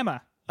the book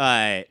Emma.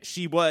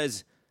 She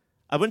was,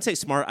 I wouldn't say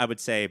smart, I would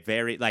say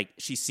very, like,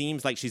 she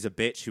seems like she's a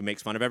bitch who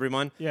makes fun of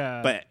everyone.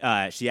 Yeah.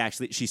 But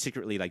she's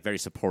secretly, like, very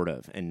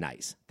supportive and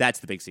nice. That's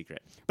the big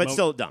secret. But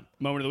still dumb.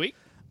 Moment of the week?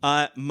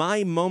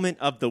 My moment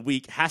of the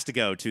week has to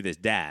go to this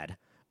dad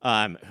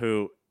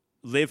who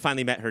Liv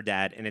finally met her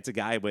dad, and it's a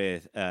guy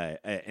with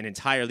an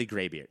entirely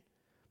gray beard,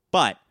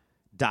 but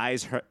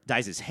dyes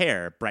his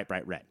hair bright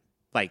red,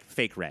 like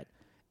fake red.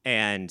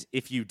 And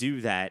if you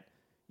do that,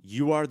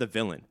 you are the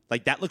villain.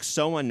 Like, that looks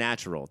so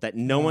unnatural that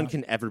no one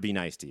can ever be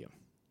nice to you.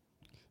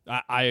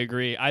 I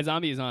agree.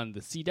 iZombie is on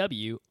the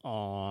CW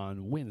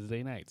on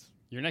Wednesday nights.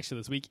 Your next show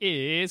this week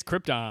is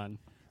Krypton.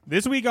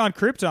 This week on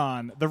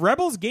Krypton, the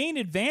Rebels gain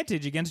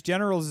advantage against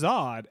General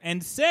Zod,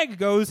 and Seg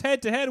goes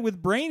head-to-head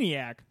with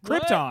Brainiac.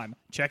 What? Krypton.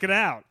 Check it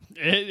out.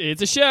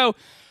 It's a show.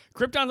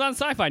 Krypton's on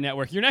Sci-Fi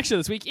Network. Your next show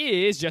this week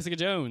is Jessica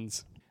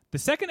Jones. The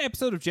second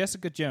episode of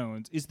Jessica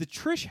Jones is the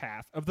Trish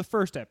half of the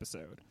first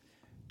episode.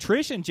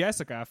 Trish and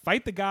Jessica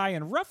fight the guy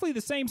in roughly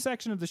the same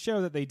section of the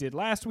show that they did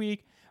last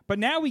week, but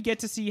now we get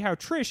to see how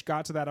Trish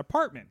got to that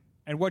apartment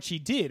and what she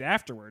did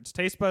afterwards.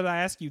 Tastebud, I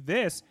ask you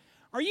this.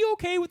 Are you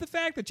okay with the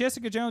fact that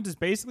Jessica Jones is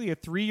basically a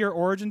 3-year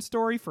origin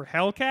story for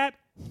Hellcat?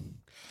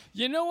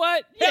 You know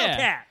what? Yeah.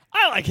 Hellcat.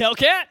 I like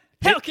Hellcat.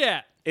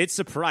 Hellcat. It's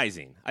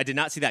surprising. I did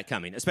not see that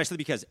coming, especially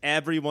because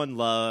everyone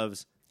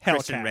loves Hellcat.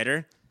 Kristen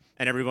Ritter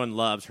and everyone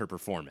loves her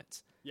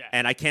performance. Yeah.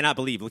 And I cannot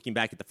believe, looking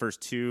back at the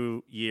first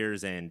 2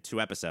 years and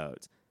 2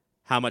 episodes,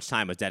 how much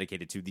time was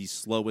dedicated to the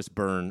slowest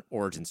burn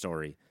origin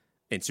story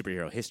in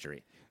superhero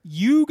history.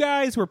 You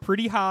guys were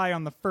pretty high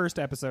on the first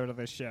episode of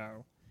this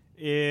show.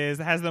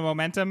 Has the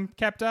momentum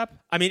kept up?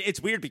 I mean,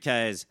 it's weird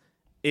because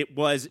it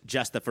was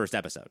just the first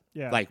episode.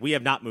 Yeah. Like, we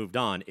have not moved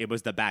on. It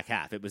was the back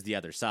half. It was the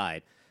other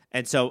side.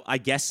 And so I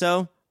guess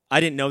so. I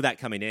didn't know that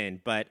coming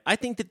in, but I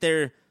think that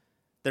they're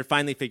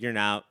finally figuring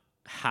out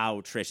how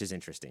Trish is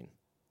interesting.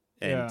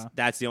 And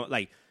that's the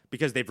only,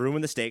 because they've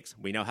ruined the stakes.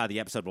 We know how the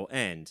episode will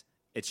end.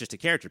 It's just a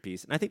character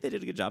piece, and I think they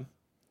did a good job.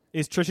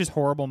 Is Trish's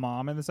horrible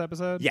mom in this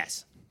episode?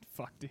 Yes.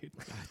 Fuck, dude.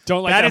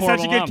 Don't like That that is such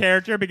a horrible good mom.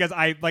 character because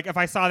if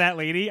I saw that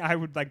lady, I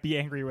would be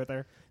angry with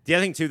her. The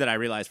other thing, too, that I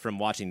realized from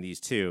watching these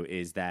two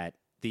is that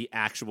the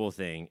actual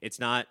thing, it's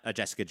not a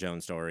Jessica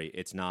Jones story.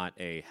 It's not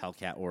a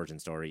Hellcat origin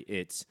story.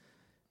 It's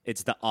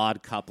the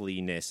odd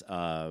coupliness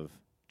of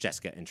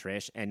Jessica and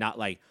Trish, and not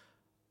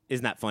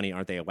isn't that funny?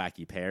 Aren't they a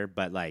wacky pair?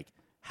 But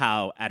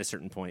how at a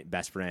certain point,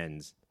 best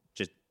friends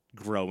just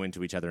grow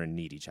into each other and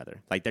need each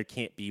other. There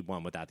can't be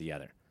one without the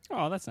other.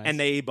 Oh, that's nice. And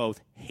they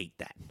both hate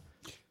that.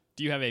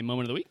 Do you have a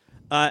moment of the week?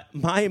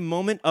 My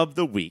moment of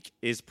the week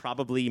is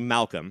probably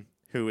Malcolm,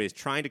 who is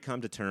trying to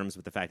come to terms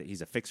with the fact that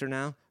he's a fixer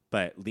now,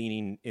 but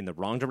leaning in the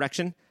wrong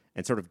direction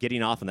and sort of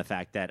getting off on the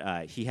fact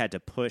that he had to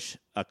push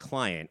a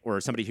client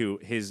or somebody who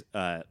his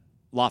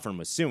law firm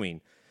was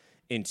suing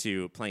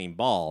into playing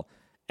ball.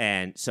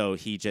 And so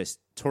he just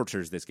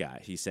tortures this guy.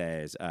 He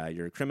says,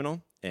 you're a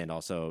criminal, and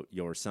also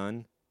your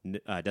son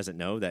doesn't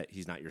know that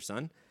he's not your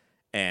son.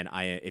 And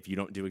if you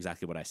don't do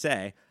exactly what I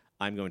say,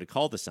 I'm going to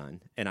call the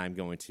son, and I'm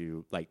going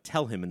to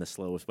tell him in the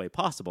slowest way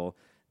possible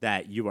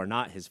that you are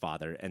not his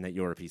father and that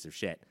you're a piece of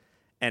shit.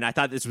 And I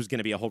thought this was going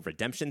to be a whole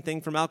redemption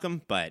thing for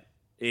Malcolm, but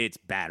it's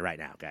bad right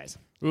now, guys.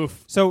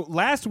 Oof. So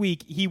last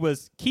week he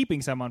was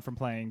keeping someone from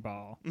playing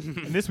ball,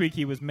 and this week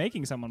he was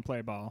making someone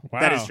play ball.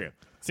 Wow. That is true.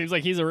 Seems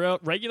like he's a real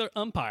regular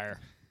umpire.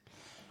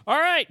 All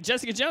right,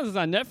 Jessica Jones is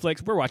on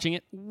Netflix. We're watching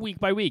it week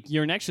by week.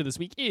 Your next show this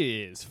week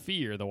is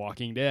Fear the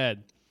Walking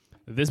Dead.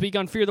 This week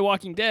on Fear the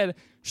Walking Dead,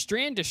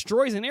 Strand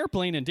destroys an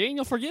airplane and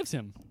Daniel forgives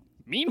him.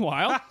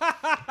 Meanwhile,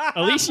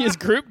 Alicia's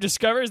group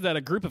discovers that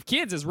a group of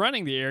kids is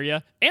running the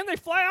area, and they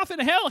fly off in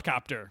a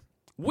helicopter.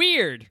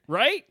 Weird,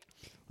 right?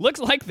 Looks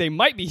like they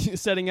might be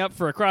setting up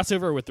for a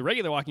crossover with the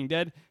regular Walking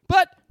Dead,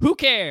 but who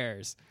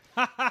cares?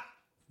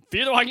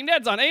 Fear the Walking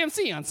Dead's on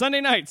AMC on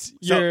Sunday nights.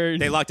 So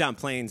they lock down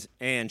planes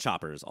and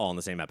choppers all in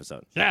the same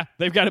episode. Yeah,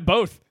 they've got it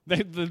both.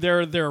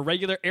 They're a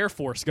regular Air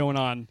Force going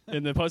on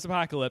in the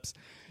post-apocalypse.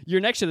 Your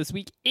next show this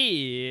week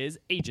is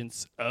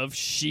Agents of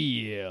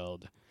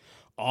S.H.I.E.L.D.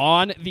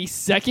 On the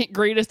second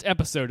greatest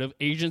episode of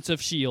Agents of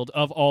S.H.I.E.L.D.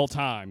 of all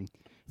time,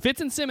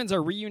 Fitz and Simmons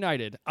are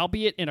reunited,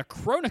 albeit in a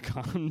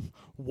Chronicon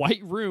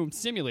White Room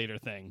simulator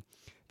thing.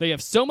 They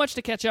have so much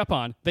to catch up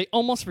on, they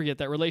almost forget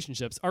that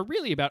relationships are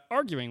really about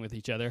arguing with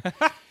each other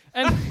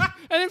and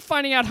then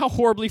finding out how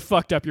horribly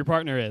fucked up your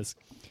partner is.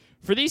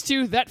 For these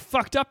two, that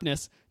fucked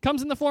upness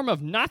comes in the form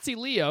of Nazi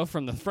Leo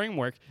from the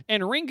Framework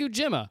and Ringu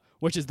Jima,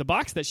 which is the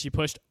box that she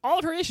pushed all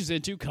of her issues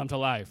into come to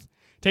life.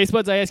 Taste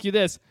buds, I ask you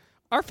this.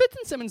 Are Fitz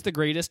and Simmons the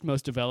greatest,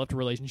 most developed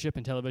relationship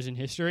in television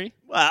history?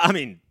 Well, I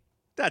mean,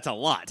 that's a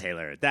lot,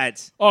 Taylor.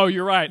 That's Oh,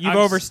 you're right. You've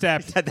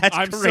overstepped.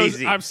 that's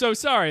crazy. I'm so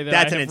sorry that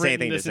That's I an have insane written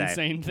thing to this say.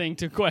 insane thing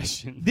to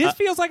question. This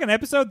feels like an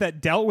episode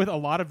that dealt with a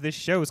lot of this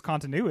show's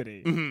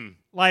continuity.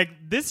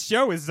 This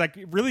show is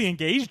really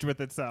engaged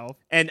with itself.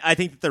 And I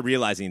think that they're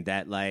realizing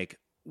that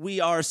we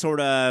are sort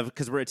of,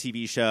 because we're a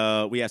TV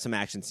show, we have some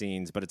action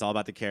scenes, but it's all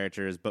about the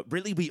characters. But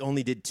really, we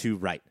only did 2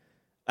 right.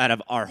 Out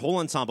of our whole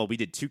ensemble, we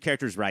did 2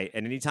 characters right.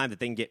 And anytime that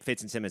they can get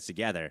Fitz and Simmons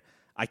together,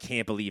 I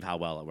can't believe how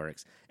well it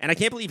works. And I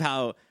can't believe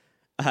how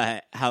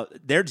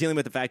they're dealing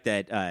with the fact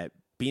that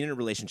being in a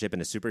relationship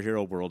in a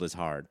superhero world is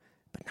hard,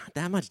 but not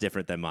that much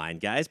different than mine,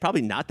 guys.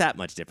 Probably not that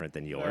much different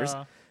than yours.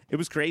 Yeah. It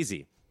was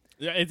crazy.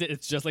 Yeah,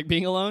 it's just like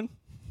being alone.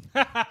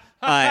 Speak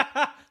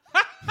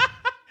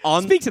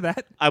to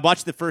that. I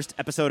watched the first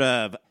episode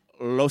of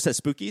Los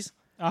Spookies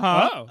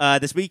Oh.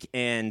 this week,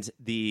 and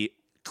the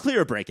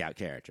clear breakout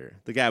character,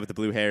 the guy with the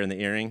blue hair and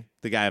the earring,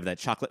 the guy of that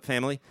chocolate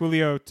family.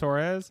 Julio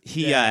Torres.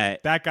 He,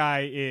 that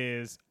guy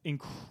is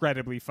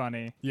incredibly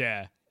funny.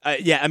 Yeah.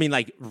 I mean,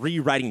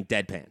 rewriting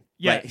Deadpan.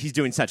 Yeah. Like, he's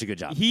doing such a good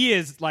job. He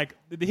is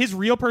his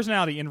real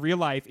personality in real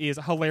life is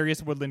a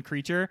hilarious woodland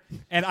creature,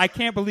 and I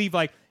can't believe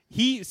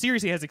he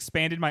seriously has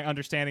expanded my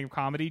understanding of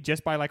comedy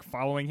just by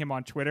following him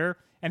on Twitter,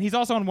 and he's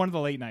also on one of the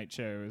late night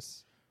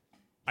shows.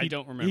 I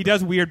don't remember. He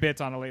does weird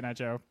bits on a late night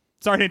show.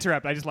 Sorry to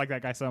interrupt. I just like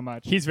that guy so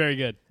much. He's very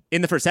good.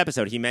 In the first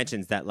episode, he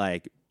mentions that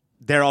like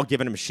they're all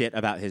giving him shit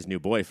about his new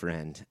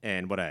boyfriend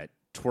and what a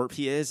twerp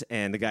he is,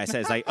 and the guy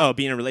says like, "Oh,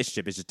 being in a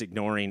relationship is just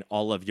ignoring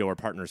all of your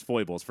partner's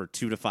foibles for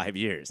 2 to 5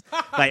 years."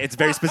 Like it's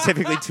very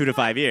specifically 2 to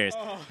 5 years,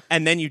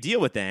 and then you deal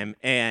with them,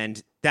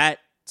 and that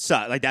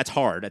sucks. Like that's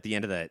hard at the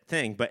end of the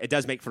thing, but it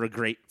does make for a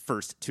great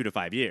first 2 to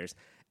 5 years,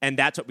 and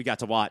that's what we got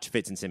to watch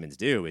Fitz and Simmons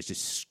do is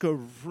just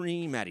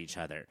scream at each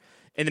other.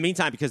 In the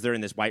meantime, because they're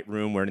in this white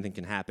room where anything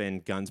can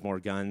happen, guns, more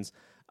guns.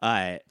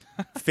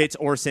 Fitz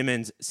or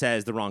Simmons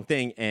says the wrong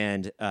thing,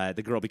 and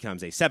the girl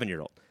becomes a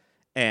 7-year-old.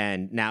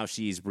 And now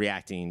she's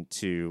reacting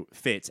to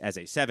Fitz as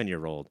a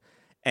 7-year-old.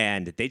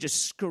 And they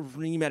just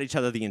scream at each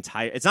other the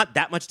entire... It's not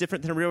that much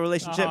different than a real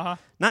relationship.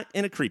 Not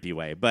in a creepy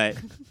way, but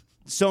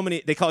so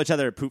many... They call each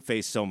other poop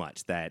face so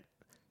much that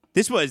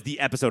this was the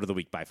episode of the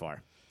week by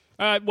far.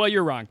 Well,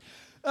 you're wrong.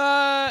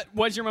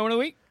 What's your moment of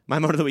the week? My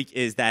moment of the week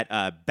is that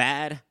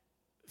Bad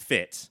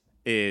Fitz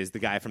is the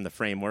guy from the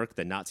Framework,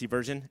 the Nazi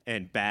version,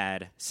 and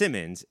Bad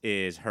Simmons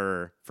is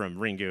her from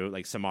Ringu,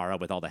 like Samara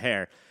with all the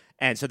hair.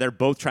 And so they're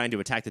both trying to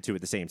attack the two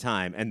at the same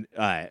time. And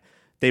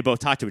they both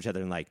talk to each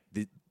other and like,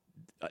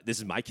 this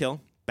is my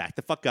kill. Back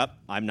the fuck up.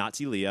 I'm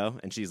Nazi Leo.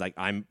 And she's like,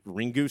 I'm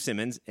Ringu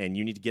Simmons, and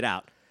you need to get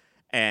out.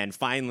 And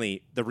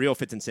finally, the real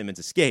Fitz and Simmons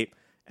escape.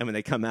 And when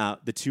they come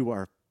out, the two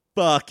are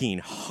fucking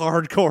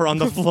hardcore on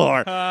the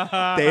floor.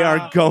 They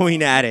are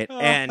going at it.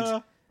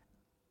 And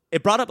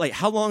it brought up, like,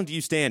 how long do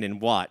you stand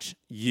and watch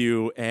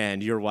you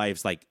and your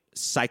wife's, like,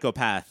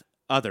 psychopath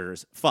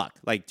others fuck?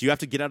 Like, do you have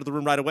to get out of the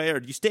room right away, or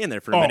do you stand there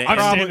for a minute I'm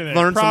and standing there.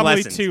 learn some Probably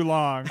lessons? too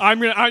long.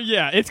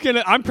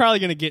 I'm probably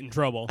gonna get in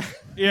trouble.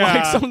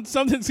 Yeah. Like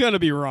something's gonna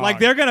be wrong. Like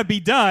they're gonna be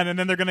done, and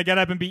then they're gonna get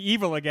up and be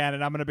evil again,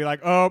 and I'm gonna be like,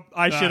 "Oh,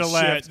 I should have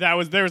left."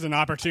 There was an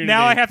opportunity.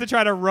 Now I have to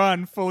try to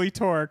run fully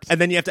torqued. And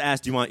then you have to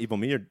ask, do you want evil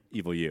me or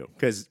evil you?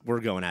 Because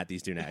we're going at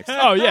these two next.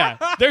 Oh yeah,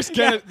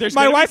 there's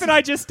My wife and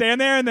I just stand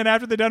there, and then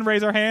after they're done,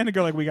 raise our hand and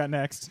go like, "We got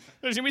next."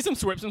 There's gonna be some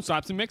swips and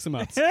swaps and mix em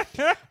ups.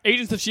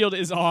 Agents of S.H.I.E.L.D.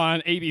 is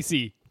on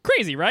ABC.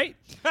 Crazy, right?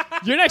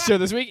 Your next show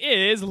this week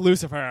is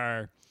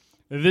Lucifer.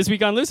 This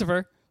week on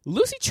Lucifer,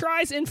 Lucy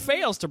tries and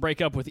fails to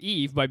break up with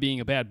Eve by being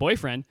a bad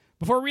boyfriend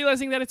before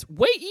realizing that it's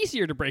way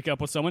easier to break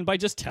up with someone by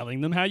just telling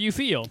them how you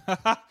feel.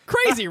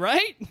 Crazy,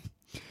 right?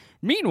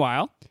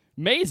 Meanwhile,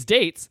 Maze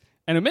dates,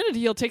 and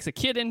Amenadiel takes a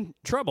kid in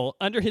trouble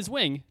under his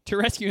wing to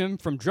rescue him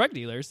from drug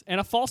dealers and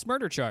a false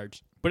murder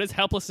charge, but is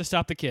helpless to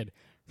stop the kid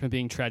from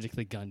being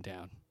tragically gunned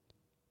down.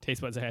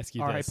 Taste Buds, I ask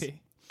you this.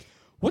 R.I.P.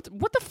 What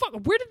the fuck?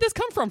 Where did this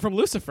come from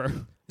Lucifer?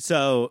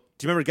 So,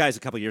 do you remember, guys, a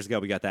couple years ago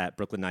we got that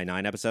Brooklyn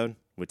Nine-Nine episode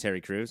with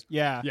Terry Crews?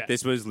 Yeah. Yeah.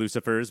 This was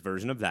Lucifer's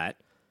version of that.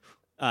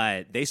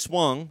 They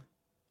swung.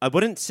 I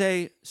wouldn't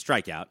say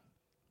strikeout.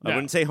 I No.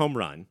 wouldn't say home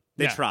run.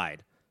 They Yeah.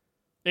 tried.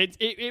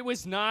 It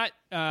was not.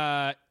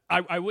 I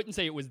wouldn't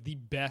say it was the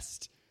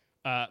best,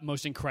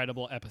 most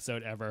incredible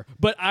episode ever,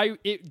 but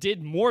it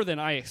did more than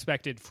I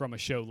expected from a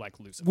show like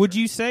Lucifer. Would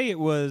you say it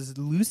was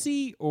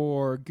Lucy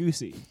or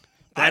Goosey?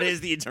 That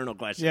is the eternal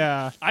question.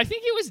 Yeah. I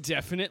think it was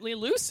definitely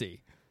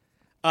Lucy.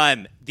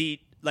 The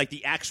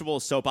actual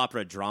soap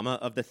opera drama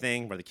of the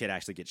thing where the kid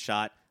actually gets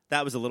shot,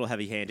 that was a little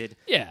heavy-handed.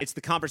 Yeah. It's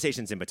the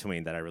conversations in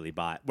between that I really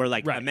bought. Where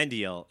like Right.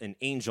 Amenadiel, an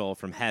angel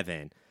from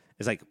heaven,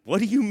 is like, "What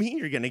do you mean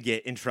you're gonna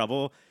get in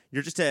trouble?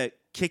 You're just a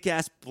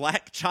kick-ass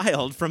black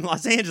child from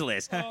Los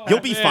Angeles. You'll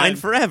be man. fine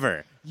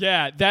forever."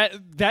 Yeah,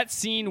 that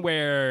scene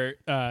where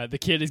the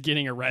kid is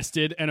getting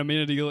arrested and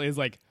Amenadiel is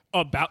like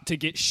about to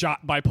get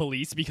shot by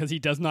police because he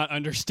does not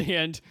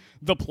understand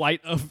the plight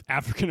of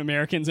African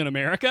Americans in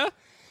America.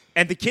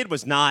 And the kid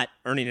was not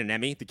earning an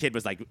Emmy. The kid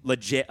was like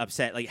legit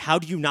upset. Like, how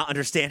do you not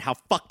understand how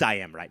fucked I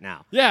am right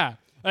now? Yeah,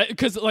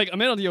 because like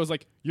Amenadiel was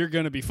like, "You're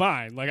gonna be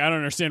fine." Like, I don't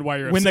understand why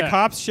you're When upset. the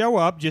cops show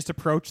up, just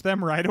approach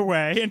them right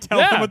away and tell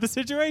Yeah. them what the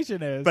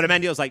situation is. But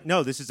Amenadiel's like,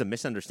 "No, this is a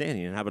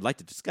misunderstanding, and I would like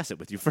to discuss it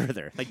with you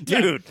further." Like,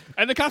 Yeah. dude,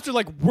 And the cops are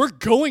like, "We're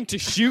going to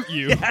shoot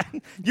you."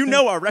 you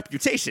know our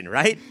reputation,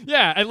 right?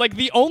 Yeah, and like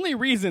the only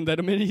reason that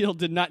Amenadiel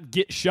did not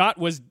get shot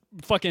was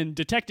fucking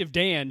Detective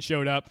Dan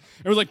showed up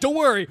and was like, "Don't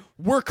worry,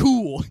 we're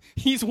cool."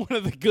 He's one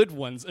of the good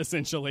ones,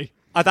 essentially.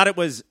 I thought it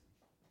was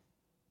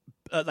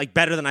like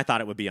better than I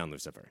thought it would be on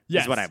Lucifer.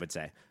 Yes. Is what I would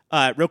say.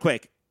 Real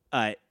quick,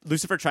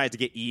 Lucifer tries to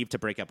get Eve to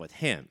break up with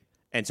him,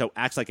 and so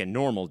acts like a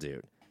normal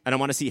dude. And I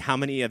want to see how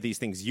many of these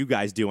things you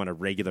guys do on a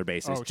regular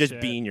basis, Oh, just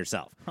shit. being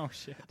yourself. oh,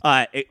 shit.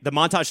 The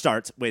montage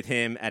starts with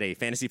him at a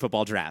fantasy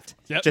football draft,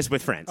 Yep. just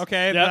with friends.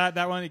 Okay, Yep.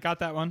 that one, you got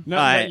that one. No,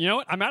 Uh, you know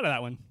what? I'm out of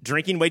that one.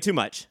 Drinking way too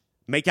much,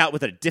 make out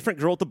with a different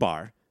girl at the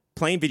bar,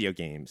 playing video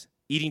games,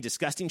 eating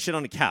disgusting shit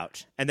on the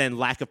couch, and then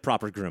lack of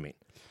proper grooming.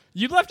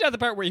 You left out the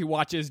part where he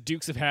watches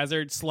Dukes of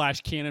Hazzard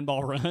 /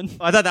 Cannonball Run.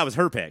 I thought that was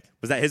her pick.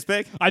 Was that his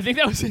pick? I think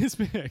that was his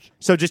pick.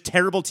 So just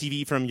terrible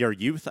TV from your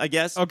youth, I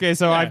guess. Okay,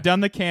 so Yeah. I've done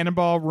the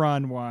Cannonball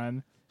Run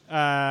one.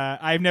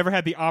 I've never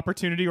had the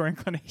opportunity or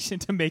inclination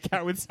to make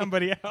out with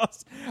somebody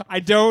else. I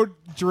don't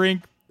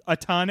drink a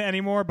ton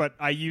anymore, but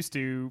I used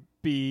to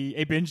be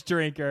a binge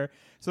drinker.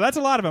 So that's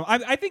a lot of them.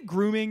 I think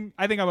grooming,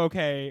 I think I'm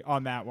okay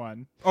on that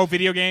one. Oh,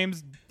 video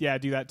games? Yeah,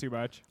 do that too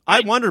much.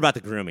 I wonder about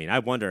the grooming. I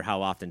wonder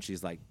how often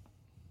she's like,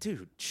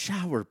 dude,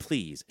 shower,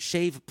 please.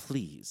 Shave,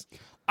 please.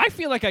 I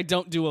feel like I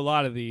don't do a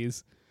lot of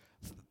these.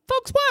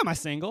 Folks, why am I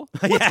single?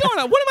 What's going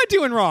on? What am I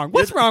doing wrong?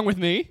 What's wrong with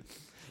me?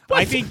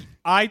 I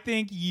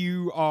think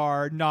you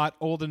are not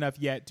old enough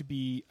yet to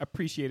be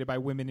appreciated by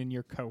women in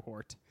your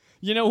cohort.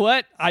 You know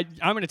what? I'm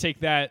going to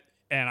take that,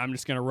 and I'm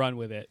just going to run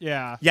with it.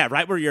 Yeah. Yeah,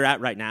 right where you're at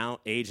right now,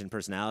 age and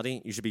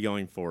personality, you should be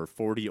going for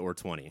 40 or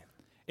 20.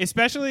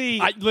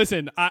 Especially...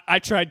 I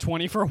tried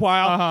 20 for a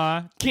while.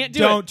 Uh-huh. Can't do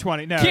Don't it.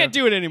 20. No. Can't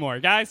do it anymore,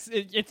 guys.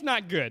 It's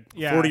not good.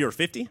 Yeah. 40 or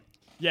 50?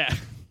 Yeah.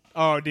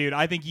 Oh, dude,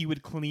 I think you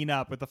would clean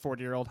up with the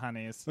 40-year-old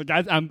honeys. Look,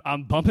 guys,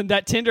 I'm bumping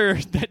that Tinder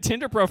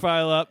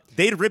profile up.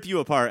 They'd rip you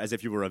apart as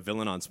if you were a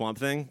villain on Swamp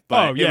Thing,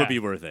 but it would be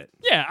worth it.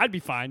 Yeah, I'd be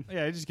fine.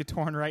 Yeah, you just get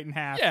torn right in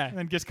half. Yeah. And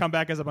then just come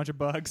back as a bunch of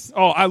bugs.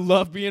 Oh, I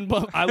love being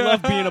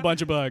a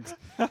bunch of bugs.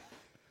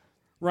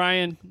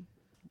 Ryan,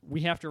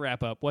 we have to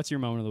wrap up. What's your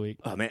moment of the week?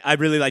 Oh, man, I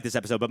really like this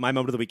episode, but my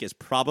moment of the week is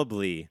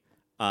probably,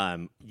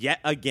 yet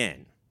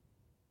again,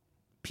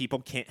 people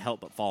can't help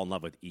but fall in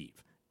love with Eve.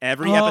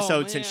 Every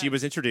episode since she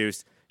was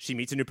introduced, she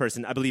meets a new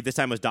person. I believe this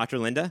time was Dr.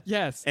 Linda.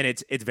 Yes. And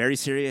it's very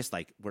serious.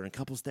 Like, we're in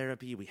couples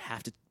therapy. We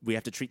have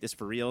to treat this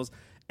for reals.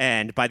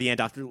 And by the end,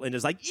 Dr.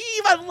 Linda's like,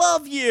 Eve, I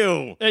love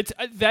you. It's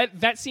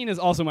that scene is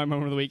also my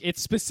moment of the week.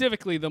 It's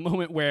specifically the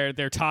moment where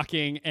they're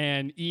talking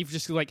and Eve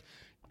just like,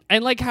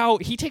 and like how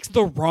he takes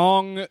the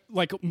wrong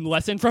like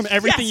lesson from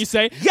everything you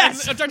say.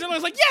 Yes. And Dr.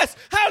 Linda's like, yes.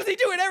 How does he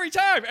do it every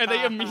time? And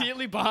they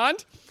immediately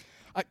bond.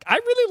 I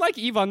really like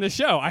Eve on this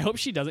show. I hope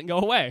she doesn't go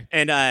away.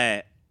 And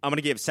I'm going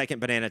to give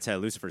second banana to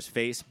Lucifer's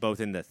face, both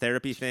in the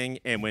therapy thing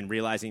and when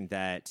realizing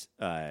that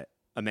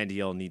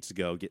Amendiel needs to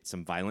go get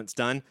some violence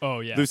done. Oh,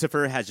 yeah.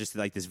 Lucifer has just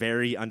like this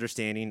very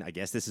understanding, I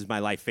guess this is my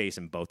life face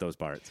in both those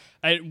parts.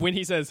 And when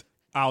he says,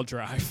 I'll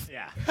drive.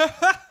 Yeah.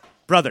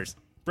 Brothers.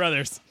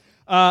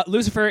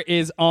 Lucifer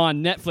is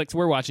on Netflix.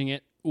 We're watching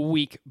it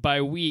week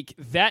by week.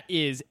 That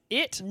is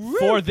it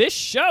for this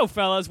show,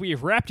 fellas.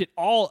 We've wrapped it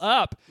all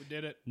up. We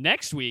did it.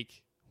 Next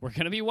week, we're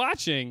going to be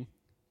watching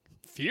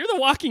Fear the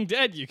Walking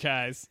Dead, you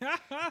guys.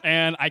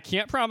 And I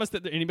can't promise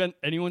that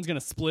anyone's going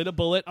to split a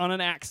bullet on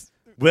an axe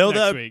Will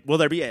next week.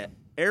 there be an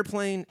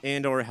airplane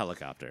and or a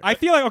helicopter? I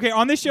feel like, okay,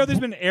 on this show, there's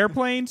been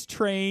airplanes,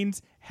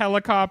 trains,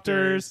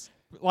 helicopters.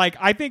 Like,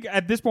 I think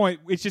at this point,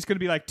 it's just going to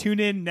be like,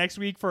 tune in next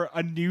week for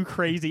a new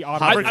crazy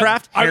auto.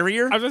 Hovercraft?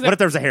 Harrier? I was gonna say- What if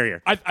there's a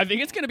Harrier? I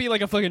think it's going to be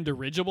like a fucking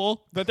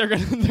dirigible that they're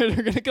going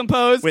to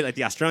compose. Wait, like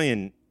the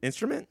Australian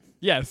instrument?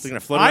 Yes. They're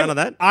going to float around on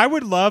that? I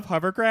would love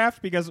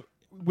hovercraft because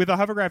with a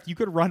hovercraft, you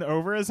could run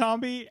over a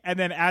zombie, and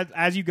then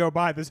as you go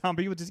by, the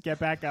zombie will just get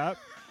back up.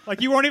 Like,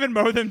 you won't even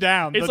mow them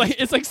down.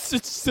 It's like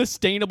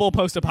sustainable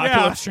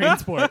post-apocalypse Yeah.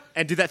 transport.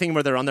 And do that thing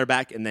where they're on their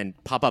back and then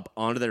pop up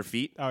onto their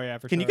feet? Oh, yeah,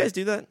 for Can sure. you guys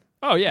do that?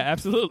 Oh, yeah,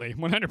 absolutely.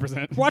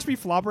 100%. Watch me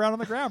flop around on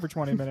the ground for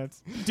 20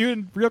 minutes. Do it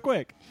real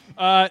quick.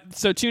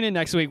 So tune in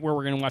next week where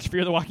we're going to watch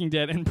Fear the Walking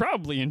Dead and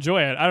probably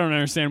enjoy it. I don't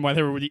understand why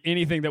there would be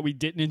anything that we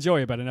didn't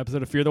enjoy about an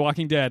episode of Fear the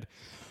Walking Dead.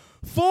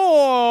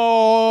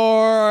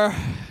 For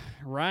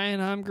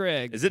Ryan, I'm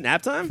Greg. Is it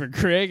nap time? For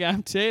Greg,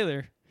 I'm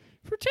Taylor.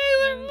 For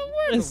Taylor,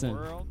 listen,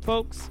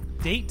 folks,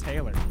 Date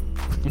Taylor.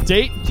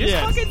 date. Just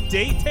yes. fucking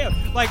date Taylor.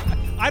 Like,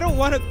 I don't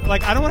want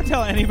to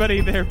tell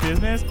anybody their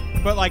business,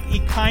 but like,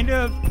 it kind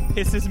of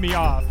pisses me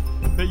off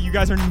that you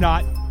guys are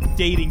not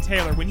dating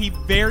Taylor when he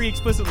very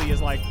explicitly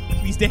is like,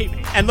 please date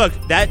me. And look,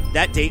 that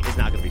date is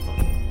not going to be fun.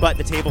 But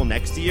the table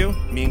next to you,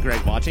 me and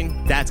Greg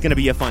watching, that's going to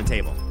be a fun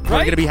table. We're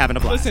Right? going to be having a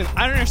blast. Listen,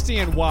 I don't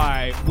understand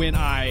why when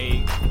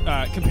I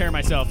compare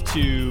myself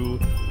to,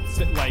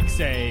 like,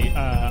 say,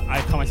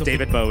 I call myself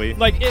David Bowie.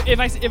 Like if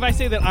I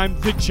say that I'm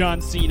the John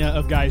Cena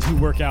of guys who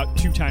work out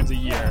 2 times a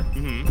year, I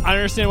don't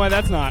understand why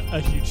that's not a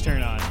huge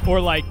turn on.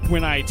 Or like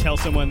when I tell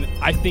someone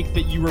I think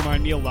that you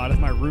remind me a lot of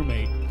my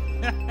roommate.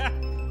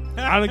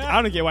 I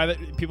don't get why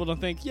people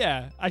don't think,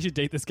 yeah, I should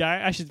date this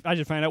guy. I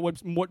should find out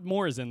what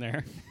more is in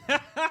there.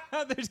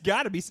 There's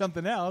got to be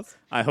something else.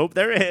 I hope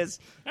there is.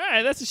 All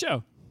right, that's the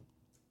show.